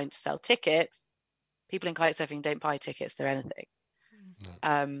than trying to sell tickets. People in kitesurfing don't buy tickets or anything.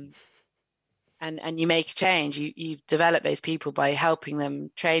 No. And you make a change. You develop those people by helping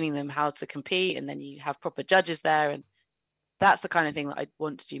them, training them how to compete, and then you have proper judges there, and that's the kind of thing that I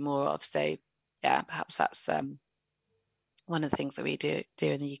want to do more of. So yeah, perhaps that's one of the things that we do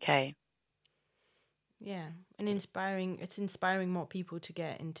in the UK. Yeah, and it's inspiring more people to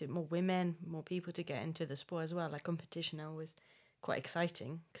get into, more women, more people to get into the sport as well. Like competition now was quite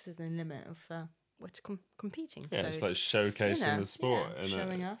exciting because there's no limit of what's competing. Yeah, so it's like showcasing the sport and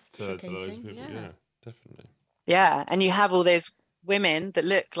showing off, to those people. Yeah, definitely. Yeah, and you have all those women that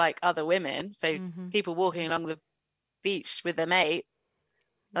look like other women. So people walking along the beach with their mate,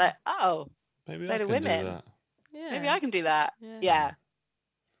 like, oh, maybe I can women. Do that. Yeah. Maybe I can do that. Yeah.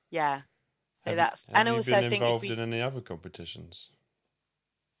 So have you been involved in any other competitions?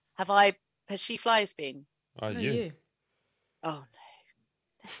 Has She Flies been? You. Oh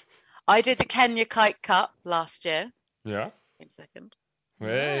no. I did the Kenya Kite Cup last year. Yeah. In second.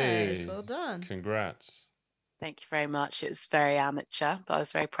 Hey. Nice, well done. Congrats. Thank you very much. It was very amateur, but I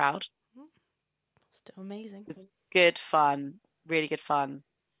was very proud. Still amazing. It was good fun, really good fun.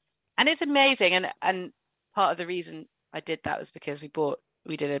 And it's amazing. And part of the reason I did that was because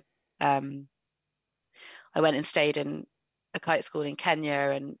I went and stayed in a kite school in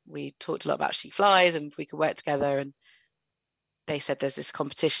Kenya, and we talked a lot about She Flies and if we could work together. And they said there's this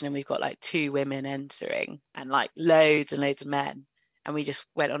competition and we've got like 2 women entering and like loads and loads of men. And we just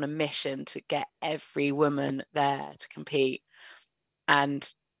went on a mission to get every woman there to compete.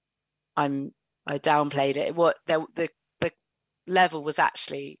 And I downplayed it. The level was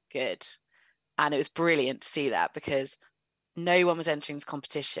actually good. And it was brilliant to see that because no one was entering this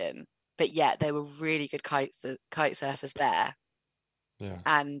competition, but yet there were really good kite surfers there. Yeah.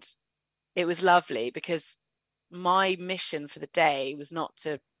 And it was lovely because my mission for the day was not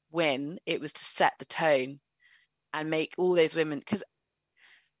to win, it was to set the tone and make all those women, because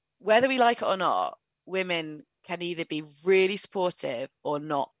whether we like it or not, women can either be really supportive or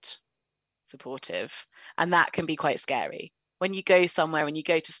not supportive, and that can be quite scary. When you go somewhere and you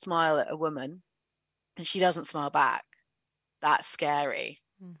go to smile at a woman and she doesn't smile back, that's scary.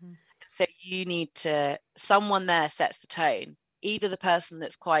 Mm-hmm. So you need someone there sets the tone, either the person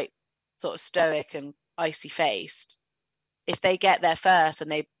that's quite sort of stoic and icy faced, if they get there first and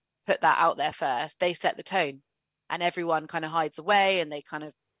they put that out there first, they set the tone and everyone kind of hides away and they kind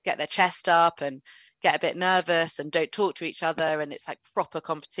of get their chest up and get a bit nervous and don't talk to each other, and it's like proper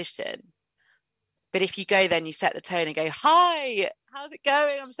competition. But if you go then you set the tone and go, hi, how's it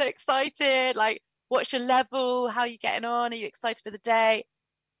going? I'm so excited. Like, what's your level? How are you getting on? Are you excited for the day?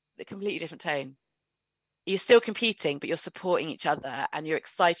 The completely different tone. You're still competing, but you're supporting each other and you're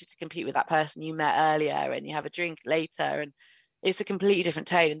excited to compete with that person you met earlier and you have a drink later, and it's a completely different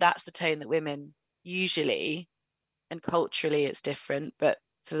tone. And that's the tone that women usually, and culturally it's different, but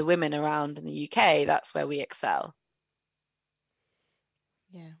for the women around in the UK, that's where we excel.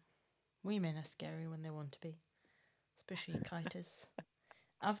 Yeah. Women are scary when they want to be, especially kiters.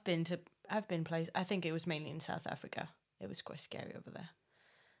 I've been places, I think it was mainly in South Africa. It was quite scary over there.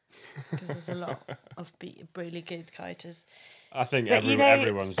 Because there's a lot of really good kiters. I think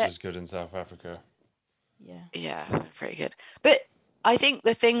everyone's just good in South Africa. Yeah, pretty good. But I think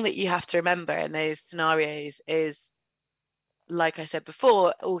the thing that you have to remember in those scenarios is, like I said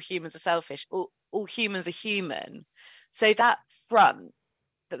before, all humans are selfish. All humans are human. So that front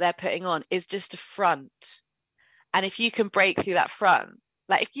that they're putting on is just a front. And if you can break through that front,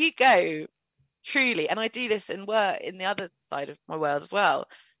 like if you go truly, and I do this in work in the other side of my world as well,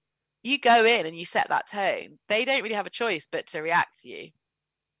 you go in and you set that tone, they don't really have a choice but to react to you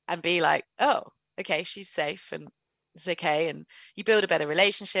and be like, oh, okay, she's safe and it's okay. And you build a better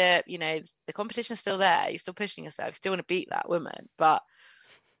relationship. The competition's still there. You're still pushing yourself. You still want to beat that woman. But,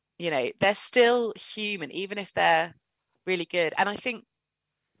 they're still human, even if they're really good. And I think,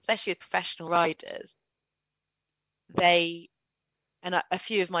 especially with professional riders, a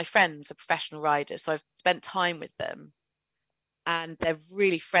few of my friends are professional riders, so I've spent time with them, and they're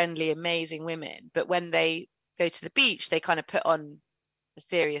really friendly, amazing women. But when they go to the beach, they kind of put on a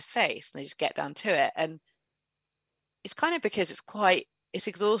serious face and they just get down to it. And it's kind of because it's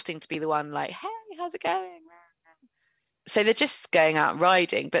exhausting to be the one like, hey, how's it going? So they're just going out and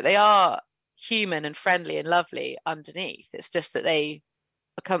riding, but they are human and friendly and lovely underneath. It's just that they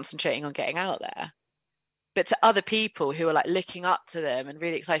are concentrating on getting out there. But to other people who are like looking up to them and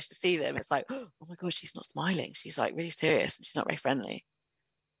really excited to see them, it's like, oh my God, she's not smiling. She's like really serious and she's not very friendly.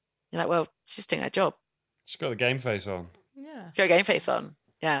 You're like, well, she's just doing her job. She's got the game face on. Yeah. She's got a game face on.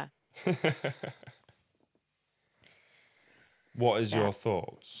 Yeah. What is your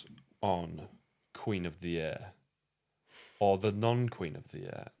thoughts on Queen of the Air? Or the non-Queen of the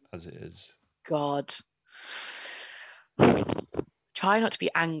Air, as it is? God. Try not to be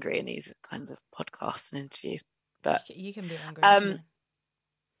angry in these kinds of podcasts and interviews. But you can be angry.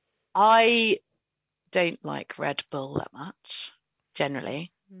 I don't like Red Bull that much,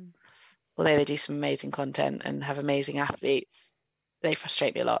 generally. Although they do some amazing content and have amazing athletes, they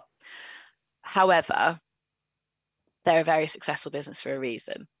frustrate me a lot. However, they're a very successful business for a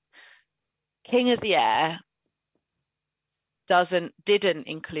reason. King of the Air didn't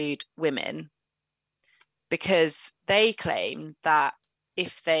include women because they claim that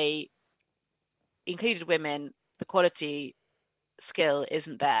if they included women, the quality skill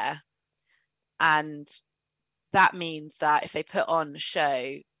isn't there. And that means that if they put on a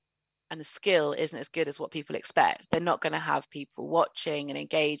show and the skill isn't as good as what people expect, they're not going to have people watching and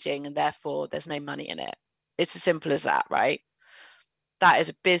engaging, and therefore there's no money in it. It's as simple as that, right? That is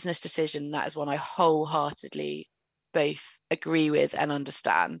a business decision. That is one I wholeheartedly both agree with and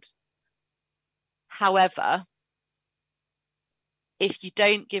understand. However, if you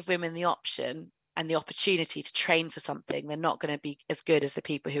don't give women the option and the opportunity to train for something, they're not going to be as good as the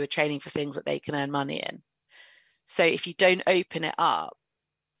people who are training for things that they can earn money in. So if you don't open it up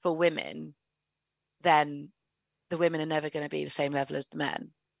for women, then the women are never going to be the same level as the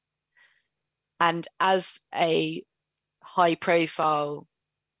men. And as a high profile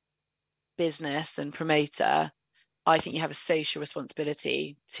business and promoter, I think you have a social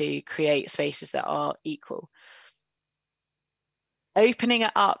responsibility to create spaces that are equal. Opening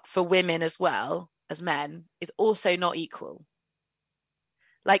it up for women as well as men is also not equal.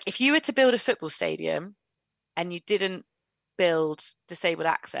 Like if you were to build a football stadium and you didn't build disabled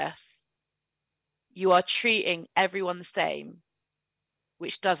access, you are treating everyone the same,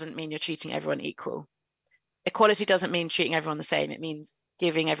 which doesn't mean you're treating everyone equal. Equality doesn't mean treating everyone the same. It means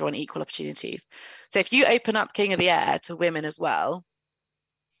giving everyone equal opportunities. So if you open up King of the Air to women as well,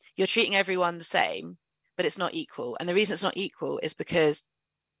 you're treating everyone the same, but it's not equal. And the reason it's not equal is because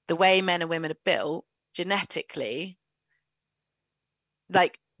the way men and women are built genetically,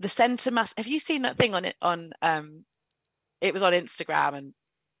 like the center mass. Have you seen that thing on it it was on Instagram and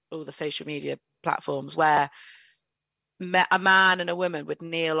all the social media platforms where a man and a woman would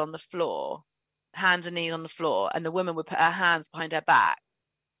kneel on the floor, hands and knees on the floor, and the woman would put her hands behind her back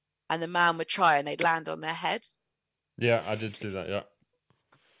and the man would try and they'd land on their head? Yeah, I did see that, yeah.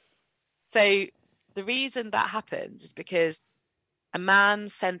 So the reason that happens is because a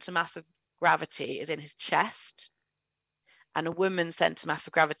man's center mass of gravity is in his chest and a woman's center mass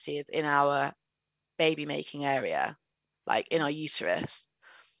of gravity is in our baby making area, like in our uterus.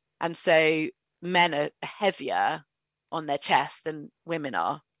 And so men are heavier on their chest than women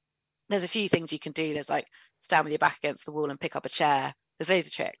are. There's a few things you can do. There's like stand with your back against the wall and pick up a chair. There's loads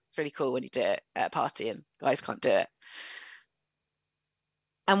of tricks. It's really cool when you do it at a party and guys can't do it.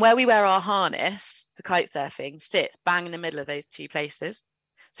 And where we wear our harness for kite surfing sits bang in the middle of those two places.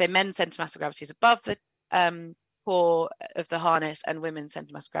 So men's centre mass of gravity is above the core of the harness and women's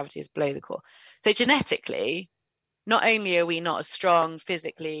centre mass of gravity is below the core. So genetically, not only are we not as strong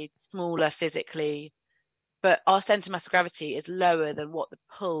physically, smaller physically, but our centre mass of gravity is lower than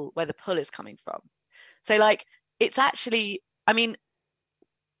where the pull is coming from. So like, it's actually, I mean,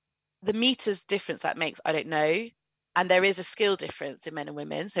 the meters difference that makes, I don't know. And there is a skill difference in men and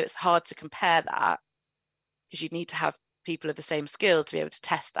women. So it's hard to compare that because you need to have people of the same skill to be able to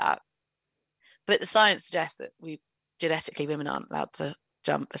test that. But the science suggests that genetically women aren't allowed to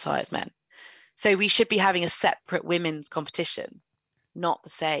jump as high as men. So we should be having a separate women's competition, not the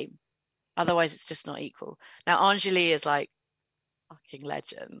same. Otherwise, it's just not equal. Now, Anjali is like fucking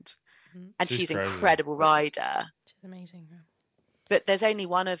legend. And she's an incredible rider. She's amazing. But there's only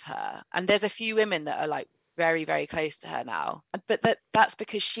one of her. And there's a few women that are like very, very close to her now. But that's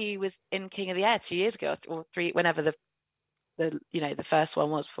because she was in King of the Air 2 years ago or 3, whenever the the first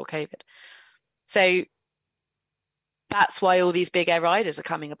one was before COVID. So that's why all these big air riders are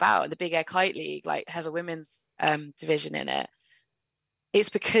coming about, and the Big Air Kite League like has a women's division in it. It's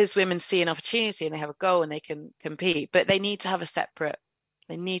because women see an opportunity and they have a goal and they can compete, but they need to have a separate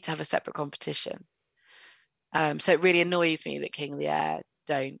competition. So it really annoys me that King of the Air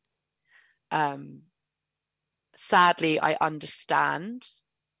don't. Sadly, I understand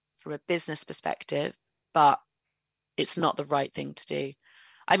from a business perspective, but it's not the right thing to do.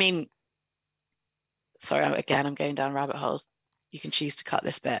 I mean, sorry, again, I'm going down rabbit holes. You can choose to cut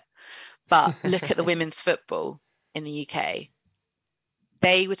this bit. But look at the women's football in the UK.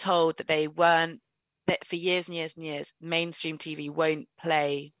 They were told that that for years and years and years, mainstream TV won't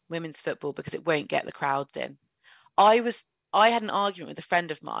play women's football because it won't get the crowds in. I had an argument with a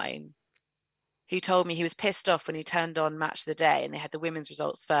friend of mine who told me he was pissed off when he turned on Match of the Day and they had the women's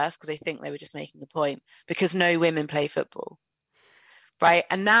results first because they think they were just making the point because no women play football. Right.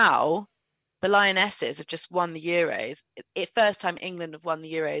 And now the Lionesses have just won the Euros. It's first time England have won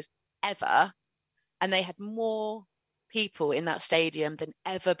the Euros ever. And they had more people in that stadium than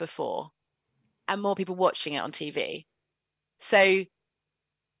ever before and more people watching it on TV. So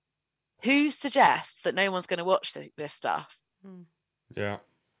who suggests that no one's going to watch this stuff? Yeah.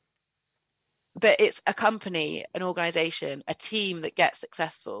 But it's a company, an organization, a team that gets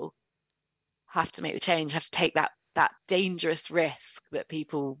successful have to make the change, have to take that dangerous risk that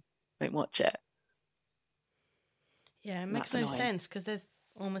people won't watch it. Yeah, it makes no sense because there's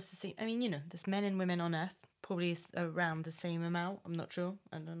almost the same. I mean, there's men and women on Earth, probably around the same amount. I'm not sure.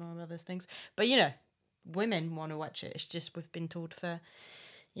 I don't know about those things. But, women want to watch it. It's just we've been told for,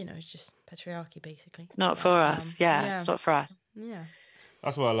 it's just patriarchy, basally. It's not for us. Yeah, it's not for us. Yeah.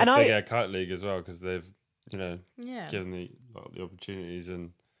 That's why I love Big Air Kite League as well, because they've, given the opportunities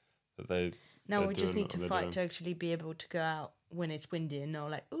and that they... Now we just need to fight to actually be able to go out when it's windy and not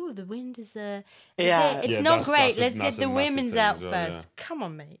like, oh, the wind is it's not great. Let's get the women's out first. Yeah. Come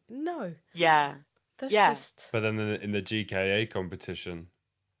on, mate. No. Yeah. That's just... But then in the GKA competition,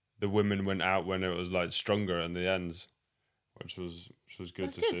 the women went out when it was like stronger in the ends, which was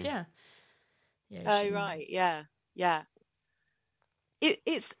good to see. Yeah. Right. Yeah. Yeah.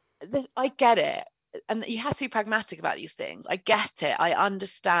 I get it, and you have to be pragmatic about these things. I get it. I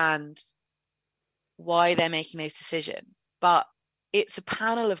understand why they're making those decisions, but it's a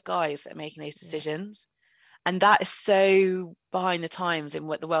panel of guys that are making those decisions, and that is so behind the times in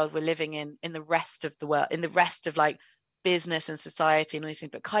what the world we're living in the rest of the world, in the rest of like business and society and all these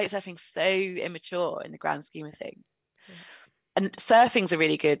things. But kitesurfing's so immature in the grand scheme of things. And surfing's a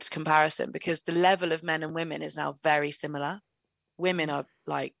really good comparison because the level of men and women is now very similar. Women are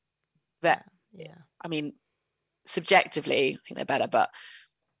like that. Yeah. I mean, subjectively, I think they're better, but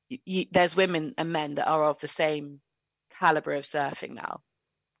there's women and men that are of the same caliber of surfing now.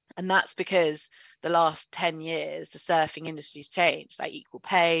 And that's because the last 10 years, the surfing industry's changed, like equal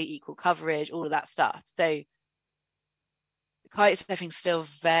pay, equal coverage, all of that stuff. So kitesurfing's still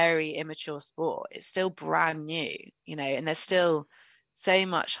very immature sport. It's still brand new, and there's still so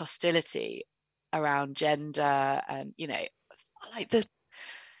much hostility around gender and,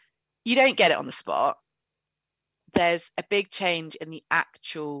 you don't get it on the spot. There's a big change in the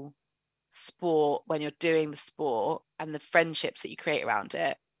actual sport when you're doing the sport and the friendships that you create around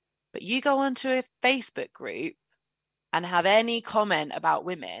it. But you go onto a Facebook group and have any comment about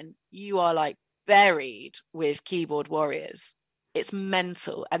women, you are like buried with keyboard warriors. It's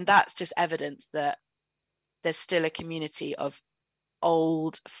mental. And that's just evidence that there's still a community of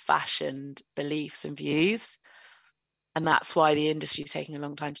old-fashioned beliefs and views. And that's why the industry is taking a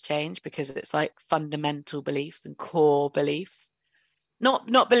long time to change, because it's like fundamental beliefs and core beliefs.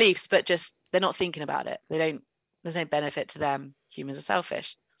 Not beliefs, but just they're not thinking about it. There's no benefit to them. Humans are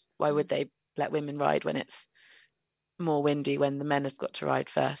selfish. Why would they let women ride when it's more windy, when the men have got to ride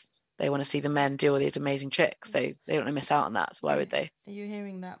first? They want to see the men do all these amazing tricks. So they don't want to miss out on that. So why would they? Are you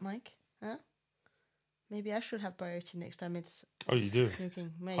hearing that, Mike? Huh? Maybe I should have priority next time it's you do.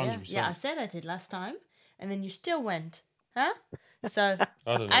 Cooking. Yeah, I said I did last time. And then you still went, huh? So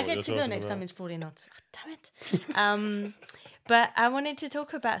I get to go next time it's 40 knots. Oh, damn it. But I wanted to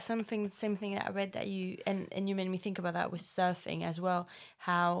talk about same thing that I read that you, and you made me think about that with surfing as well.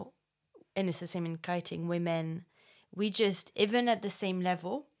 How, and it's the same in kiting, women, we just, even at the same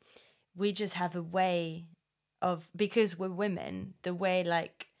level, we just have a way of, because we're women, the way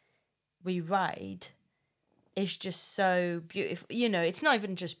like we ride is just so beautiful. It's not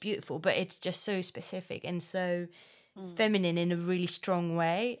even just beautiful, but it's just so specific and so feminine in a really strong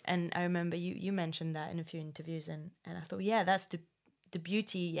way. And I remember you mentioned that in a few interviews, and I thought, yeah, that's the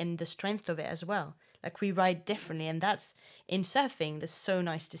beauty and the strength of it as well. Like, we ride differently, and that's in surfing, that's so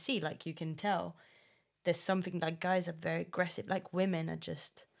nice to see. Like, you can tell there's something, like, guys are very aggressive, like women are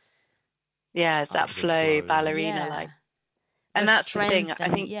just Yeah, it's that The flow flow, ballerina yeah, like. the And that's the thing. strength, I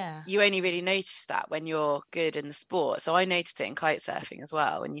and think yeah, you only really notice that when you're good in the sport. So I noticed it in kite surfing as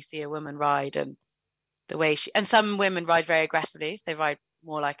well. When you see a woman ride and the way and some women ride very aggressively. So they ride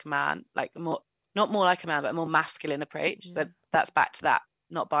more like a man, like more, not more like a man, but a more masculine approach. yeah. So that's back to that,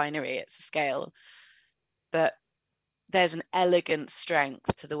 not binary, it's a scale. But there's an elegant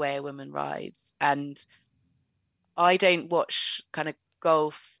strength to the way a woman rides. And I don't watch kind of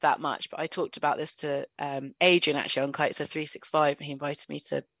golf that much, but I talked about this to Adrian actually on Kites 365, and he invited me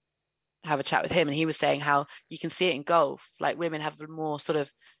to have a chat with him, and he was saying how you can see it in golf, like women have a more sort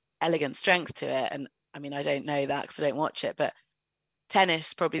of elegant strength to it. And I mean, I don't know that because I don't watch it, but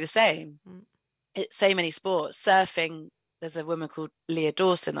tennis probably the same. It's so many sports. Surfing, there's a woman called Leah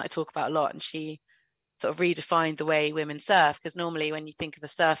Dawson that I talk about a lot, and she sort of redefined the way women surf, because normally when you think of a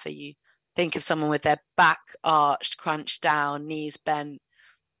surfer, you think of someone with their back arched, crunched down, knees bent,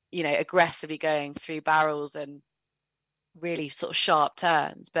 you know, aggressively going through barrels and really sort of sharp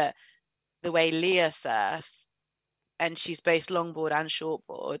turns. But the way Leah surfs, and she's both longboard and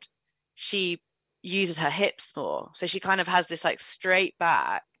shortboard, she uses her hips more. So she kind of has this like straight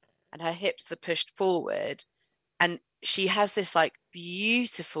back and her hips are pushed forward. And she has this like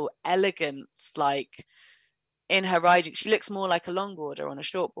beautiful elegance, like in her riding. She looks more like a longboarder on a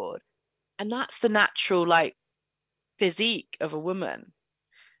shortboard. And that's the natural like physique of a woman.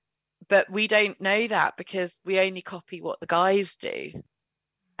 But we don't know that because we only copy what the guys do.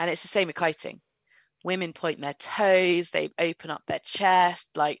 And it's the same with kiting. Women point their toes, they open up their chest,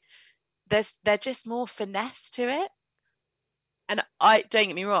 like they're just more finesse to it. And I don't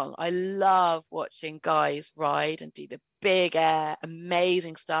get me wrong, I love watching guys ride and do the big air,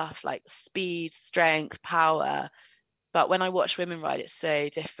 amazing stuff like speed, strength, power. But when I watch women ride, it's so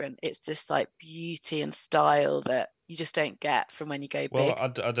different. It's this like beauty and style that you just don't get from when you go Well,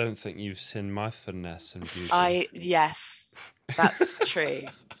 big. I don't think you've seen my finesse and beauty. Yes, that's true.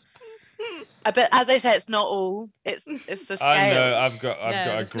 But as I said, it's not all. It's the I know scale. I've got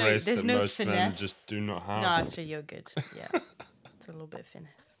No, a grace there's that no most men finesse. just do not have. No, actually, you're good. Yeah, it's a little bit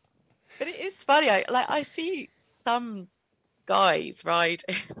finesse. But it's funny. I see some guys ride.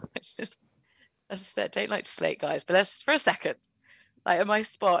 Just, as I said, don't like to slate guys, but let's just for a second, like at my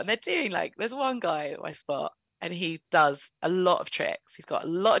spot, and they're doing like there's one guy at my spot, and he does a lot of tricks. He's got a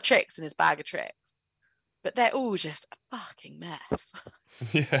lot of tricks in his bag of tricks, but they're all just a fucking mess.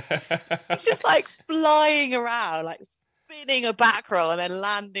 Yeah. He's just like flying around, like spinning a back roll and then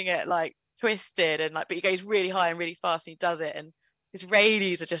landing it like twisted, and like, but he goes really high and really fast and he does it, and his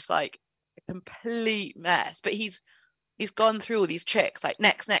Rayleighs are just like a complete mess. But he's gone through all these tricks, like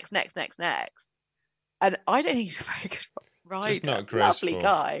next, and I don't think he's a very good rider. Just not Lovely graceful.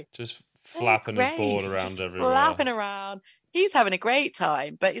 guy, Just flapping his board He's around just everywhere. flapping around. He's having a great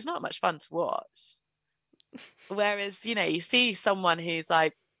time, but he's not much fun to watch. Whereas, you know, you see someone who's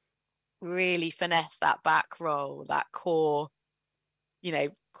like really finesse that back roll, that core, you know,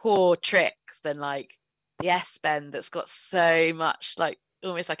 core tricks, and like the S bend that's got so much like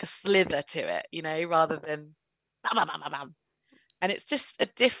almost like a slither to it, you know, rather than bam, bam, bam, bam, bam. And it's just a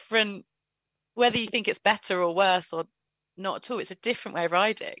different, whether you think it's better or worse or not at all, it's a different way of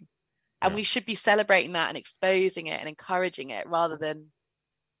riding. And we should be celebrating that and exposing it and encouraging it rather than,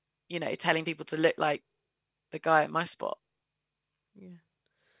 you know, telling people to look like the guy at my spot. Yeah,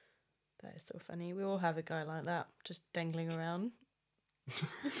 that is so funny. We all have a guy like that, just dangling around.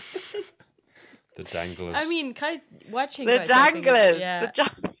 The danglers. I mean, watching the kite danglers. surfing, yeah.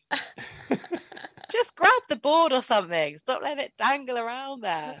 Just grab the board or something. Stop letting it dangle around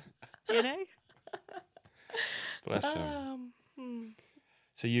there. You know? Bless him.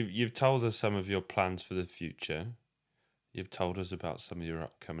 So you've told us some of your plans for the future. You've told us about some of your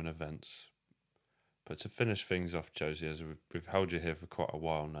upcoming events. But to finish things off, Josie, as we've held you here for quite a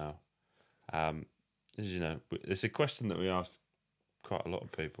while now, as you know, it's a question that we ask quite a lot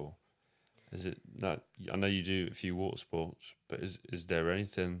of people. Is it? No, I know you do a few water sports, but is there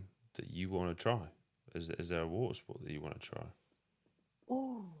anything that you want to try? Is there a water sport that you want to try?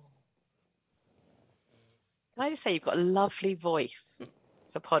 Ooh. Can I just say you've got a lovely voice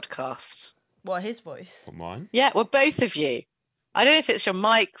for podcast? What, his voice? For mine? Yeah, well, both of you. I don't know if it's your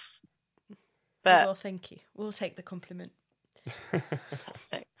mics, but Well, thank you. We'll take the compliment.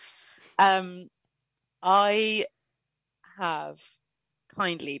 fantastic. I have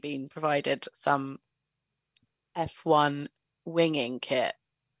kindly been provided some F1 winging kit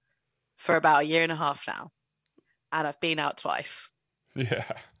for about a year and a half now, and I've been out twice.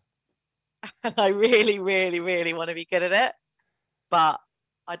 Yeah. And I really, really, really want to be good at it, but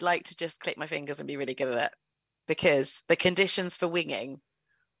I'd like to just click my fingers and be really good at it, because the conditions for winging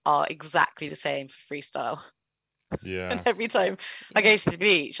are exactly the same for freestyle. Yeah. And every time I go to the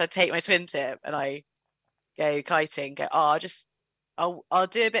beach, I take my twin tip and I go kiting. I'll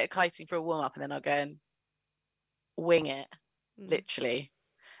do a bit of kiting for a warm up, and then I'll go and wing it, literally.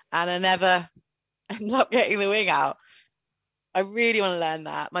 And I never end up getting the wing out. I really want to learn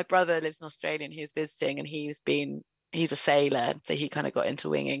that. My brother lives in Australia and he was visiting, and he's a sailor, so he kind of got into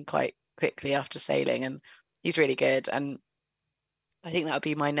winging quite quickly after sailing, and he's really good. And I think that would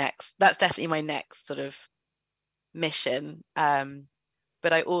be that's definitely my next sort of mission.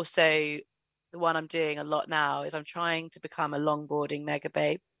 But I also, the one I'm doing a lot now is I'm trying to become a longboarding mega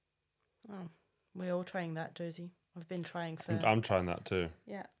babe. Oh, we're all trying that, Josie. I've been trying for. I'm trying that too.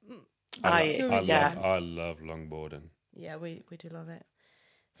 Yeah. I love longboarding. Yeah, we do love it.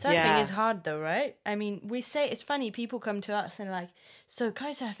 Surfing is hard though, right? I mean, we say, it's funny, people come to us and like, so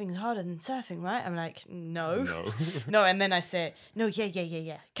kite surfing is harder than surfing, right? I'm like, no. No, and then I say, no, yeah.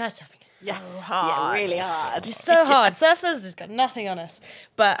 Kite surfing is so hard. Yeah, really hard. It's so hard. Surfers just got nothing on us.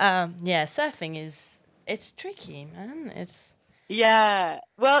 But surfing it's tricky, man. Yeah.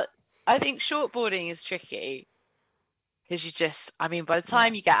 Well, I think shortboarding is tricky because by the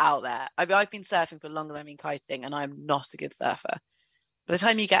time you get out there, I've been surfing for longer than I've been kiting, and I'm not a good surfer. By the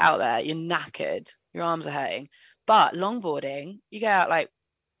time you get out there, you're knackered, your arms are hurting. But longboarding, you get out like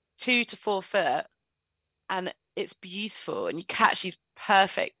 2 to 4 foot, and it's beautiful, and you catch these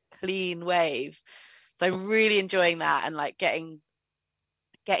perfect, clean waves. So I'm really enjoying that, and like getting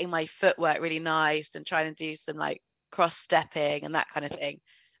my footwork really nice, and trying to do some like cross stepping and that kind of thing.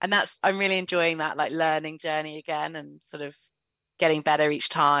 And I'm really enjoying that like learning journey again, and sort of getting better each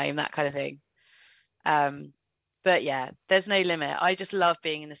time, that kind of thing. But yeah, there's no limit. I just love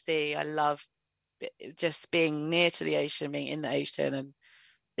being in the sea. I love just being near to the ocean, being in the ocean. And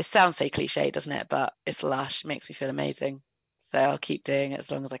it sounds so cliche, doesn't it? But it's lush. It makes me feel amazing. So I'll keep doing it as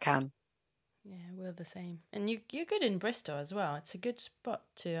long as I can. Yeah, we're the same. And you're good in Bristol as well. It's a good spot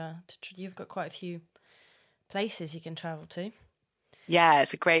to you've got quite a few places you can travel to. Yeah,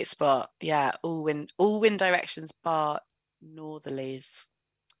 it's a great spot. Yeah, all wind directions bar northerlies.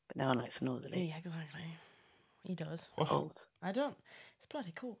 But no one likes a northerly. Yeah, exactly. He does. Cold. I don't. It's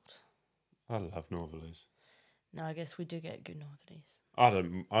bloody cold. I love northerlies. No, I guess we do get good northerlies. I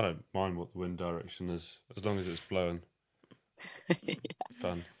don't mind what the wind direction is, as long as it's blowing.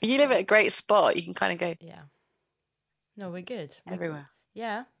 Fun. You live at a great spot. You can kind of go. Yeah. No, we're good. Everywhere.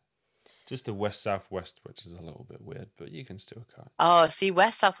 Yeah. Just a west-southwest, which is a little bit weird, but you can still kite. Oh, see,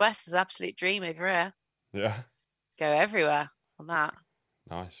 west-southwest is an absolute dream over here. Yeah. Go everywhere on that.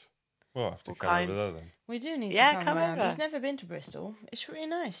 Nice. Well, I'll have to All come over kinds. there then. We do need Yeah, to come around. over. He's never been to Bristol. It's really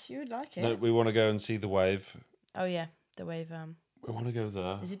nice. You would like it. No, we want to go and see the wave. Oh yeah, the wave. We want to go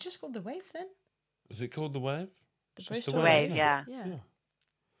there. Is it just called the wave then? Is it called the wave? The Just Bristol The wave, isn't it? yeah.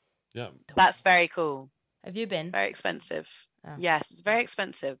 Yeah. That's very cool. Have you been? Very expensive. Oh. Yes, it's very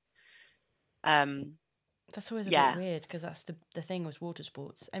expensive. That's always a Yeah. bit weird because that's the thing with water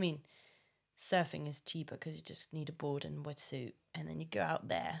sports. I mean, surfing is cheaper because you just need a board and wetsuit, and then you go out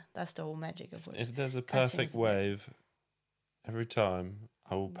there. That's the whole magic of it. If there's a Kiting perfect is a bit- wave, every time,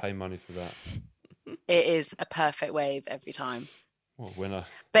 I will pay money for that. It is a perfect wave every time. Well, winner.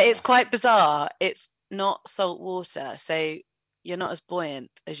 But it's quite bizarre. It's not salt water, so you're not as buoyant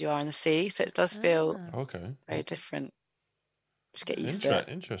as you are in the sea. So it does feel Ah, Okay. very different. Just get used to it.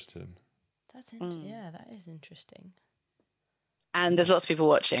 Interesting. that's Mm. yeah, that is interesting. And there's lots of people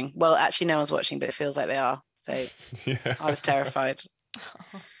watching. Well, actually, no one's watching, but it feels like they are. So Yeah. I was terrified.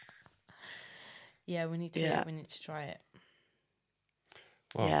 Yeah, we need to try it.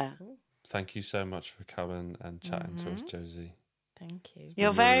 Well, Yeah. Cool. thank you so much for coming and chatting to us, Mhm. Josie. Thank you. You're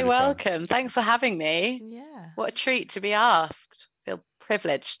really, very really fun. welcome. Thanks for having me. Yeah, What a treat to be asked. Feel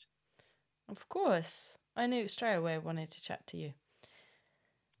privileged. of course. I knew straight away I wanted to chat to you.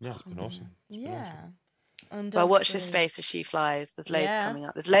 No, it's been awesome. It's been Yeah. awesome. And Well, watch this hopefully- space as she flies. There's loads Yeah. coming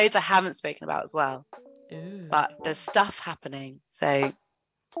up. There's loads I haven't spoken about as well. Ooh, But there's stuff happening. So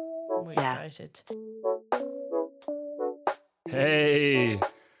we're yeah. excited. Hey,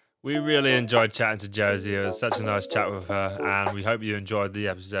 we really enjoyed chatting to Josie. It was such a nice chat with her, and we hope you enjoyed the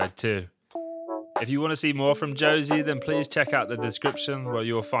episode too. If you want to see more from Josie, then please check out the description where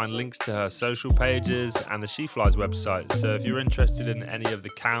you'll find links to her social pages and the She Flies website. So if you're interested in any of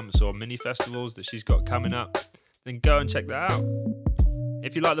the camps or mini festivals that she's got coming up, then go and check that out.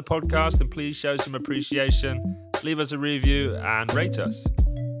 If you like the podcast, then please show some appreciation, leave us a review and rate us.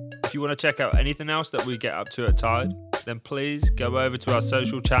 If you want to check out anything else that we get up to at Tide, then please go over to our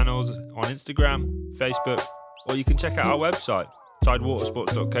social channels on Instagram, Facebook, or you can check out our website,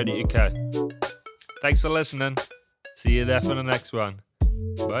 tidewatersports.co.uk. Thanks for listening. See you there for the next one.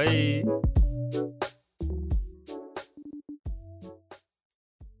 Bye.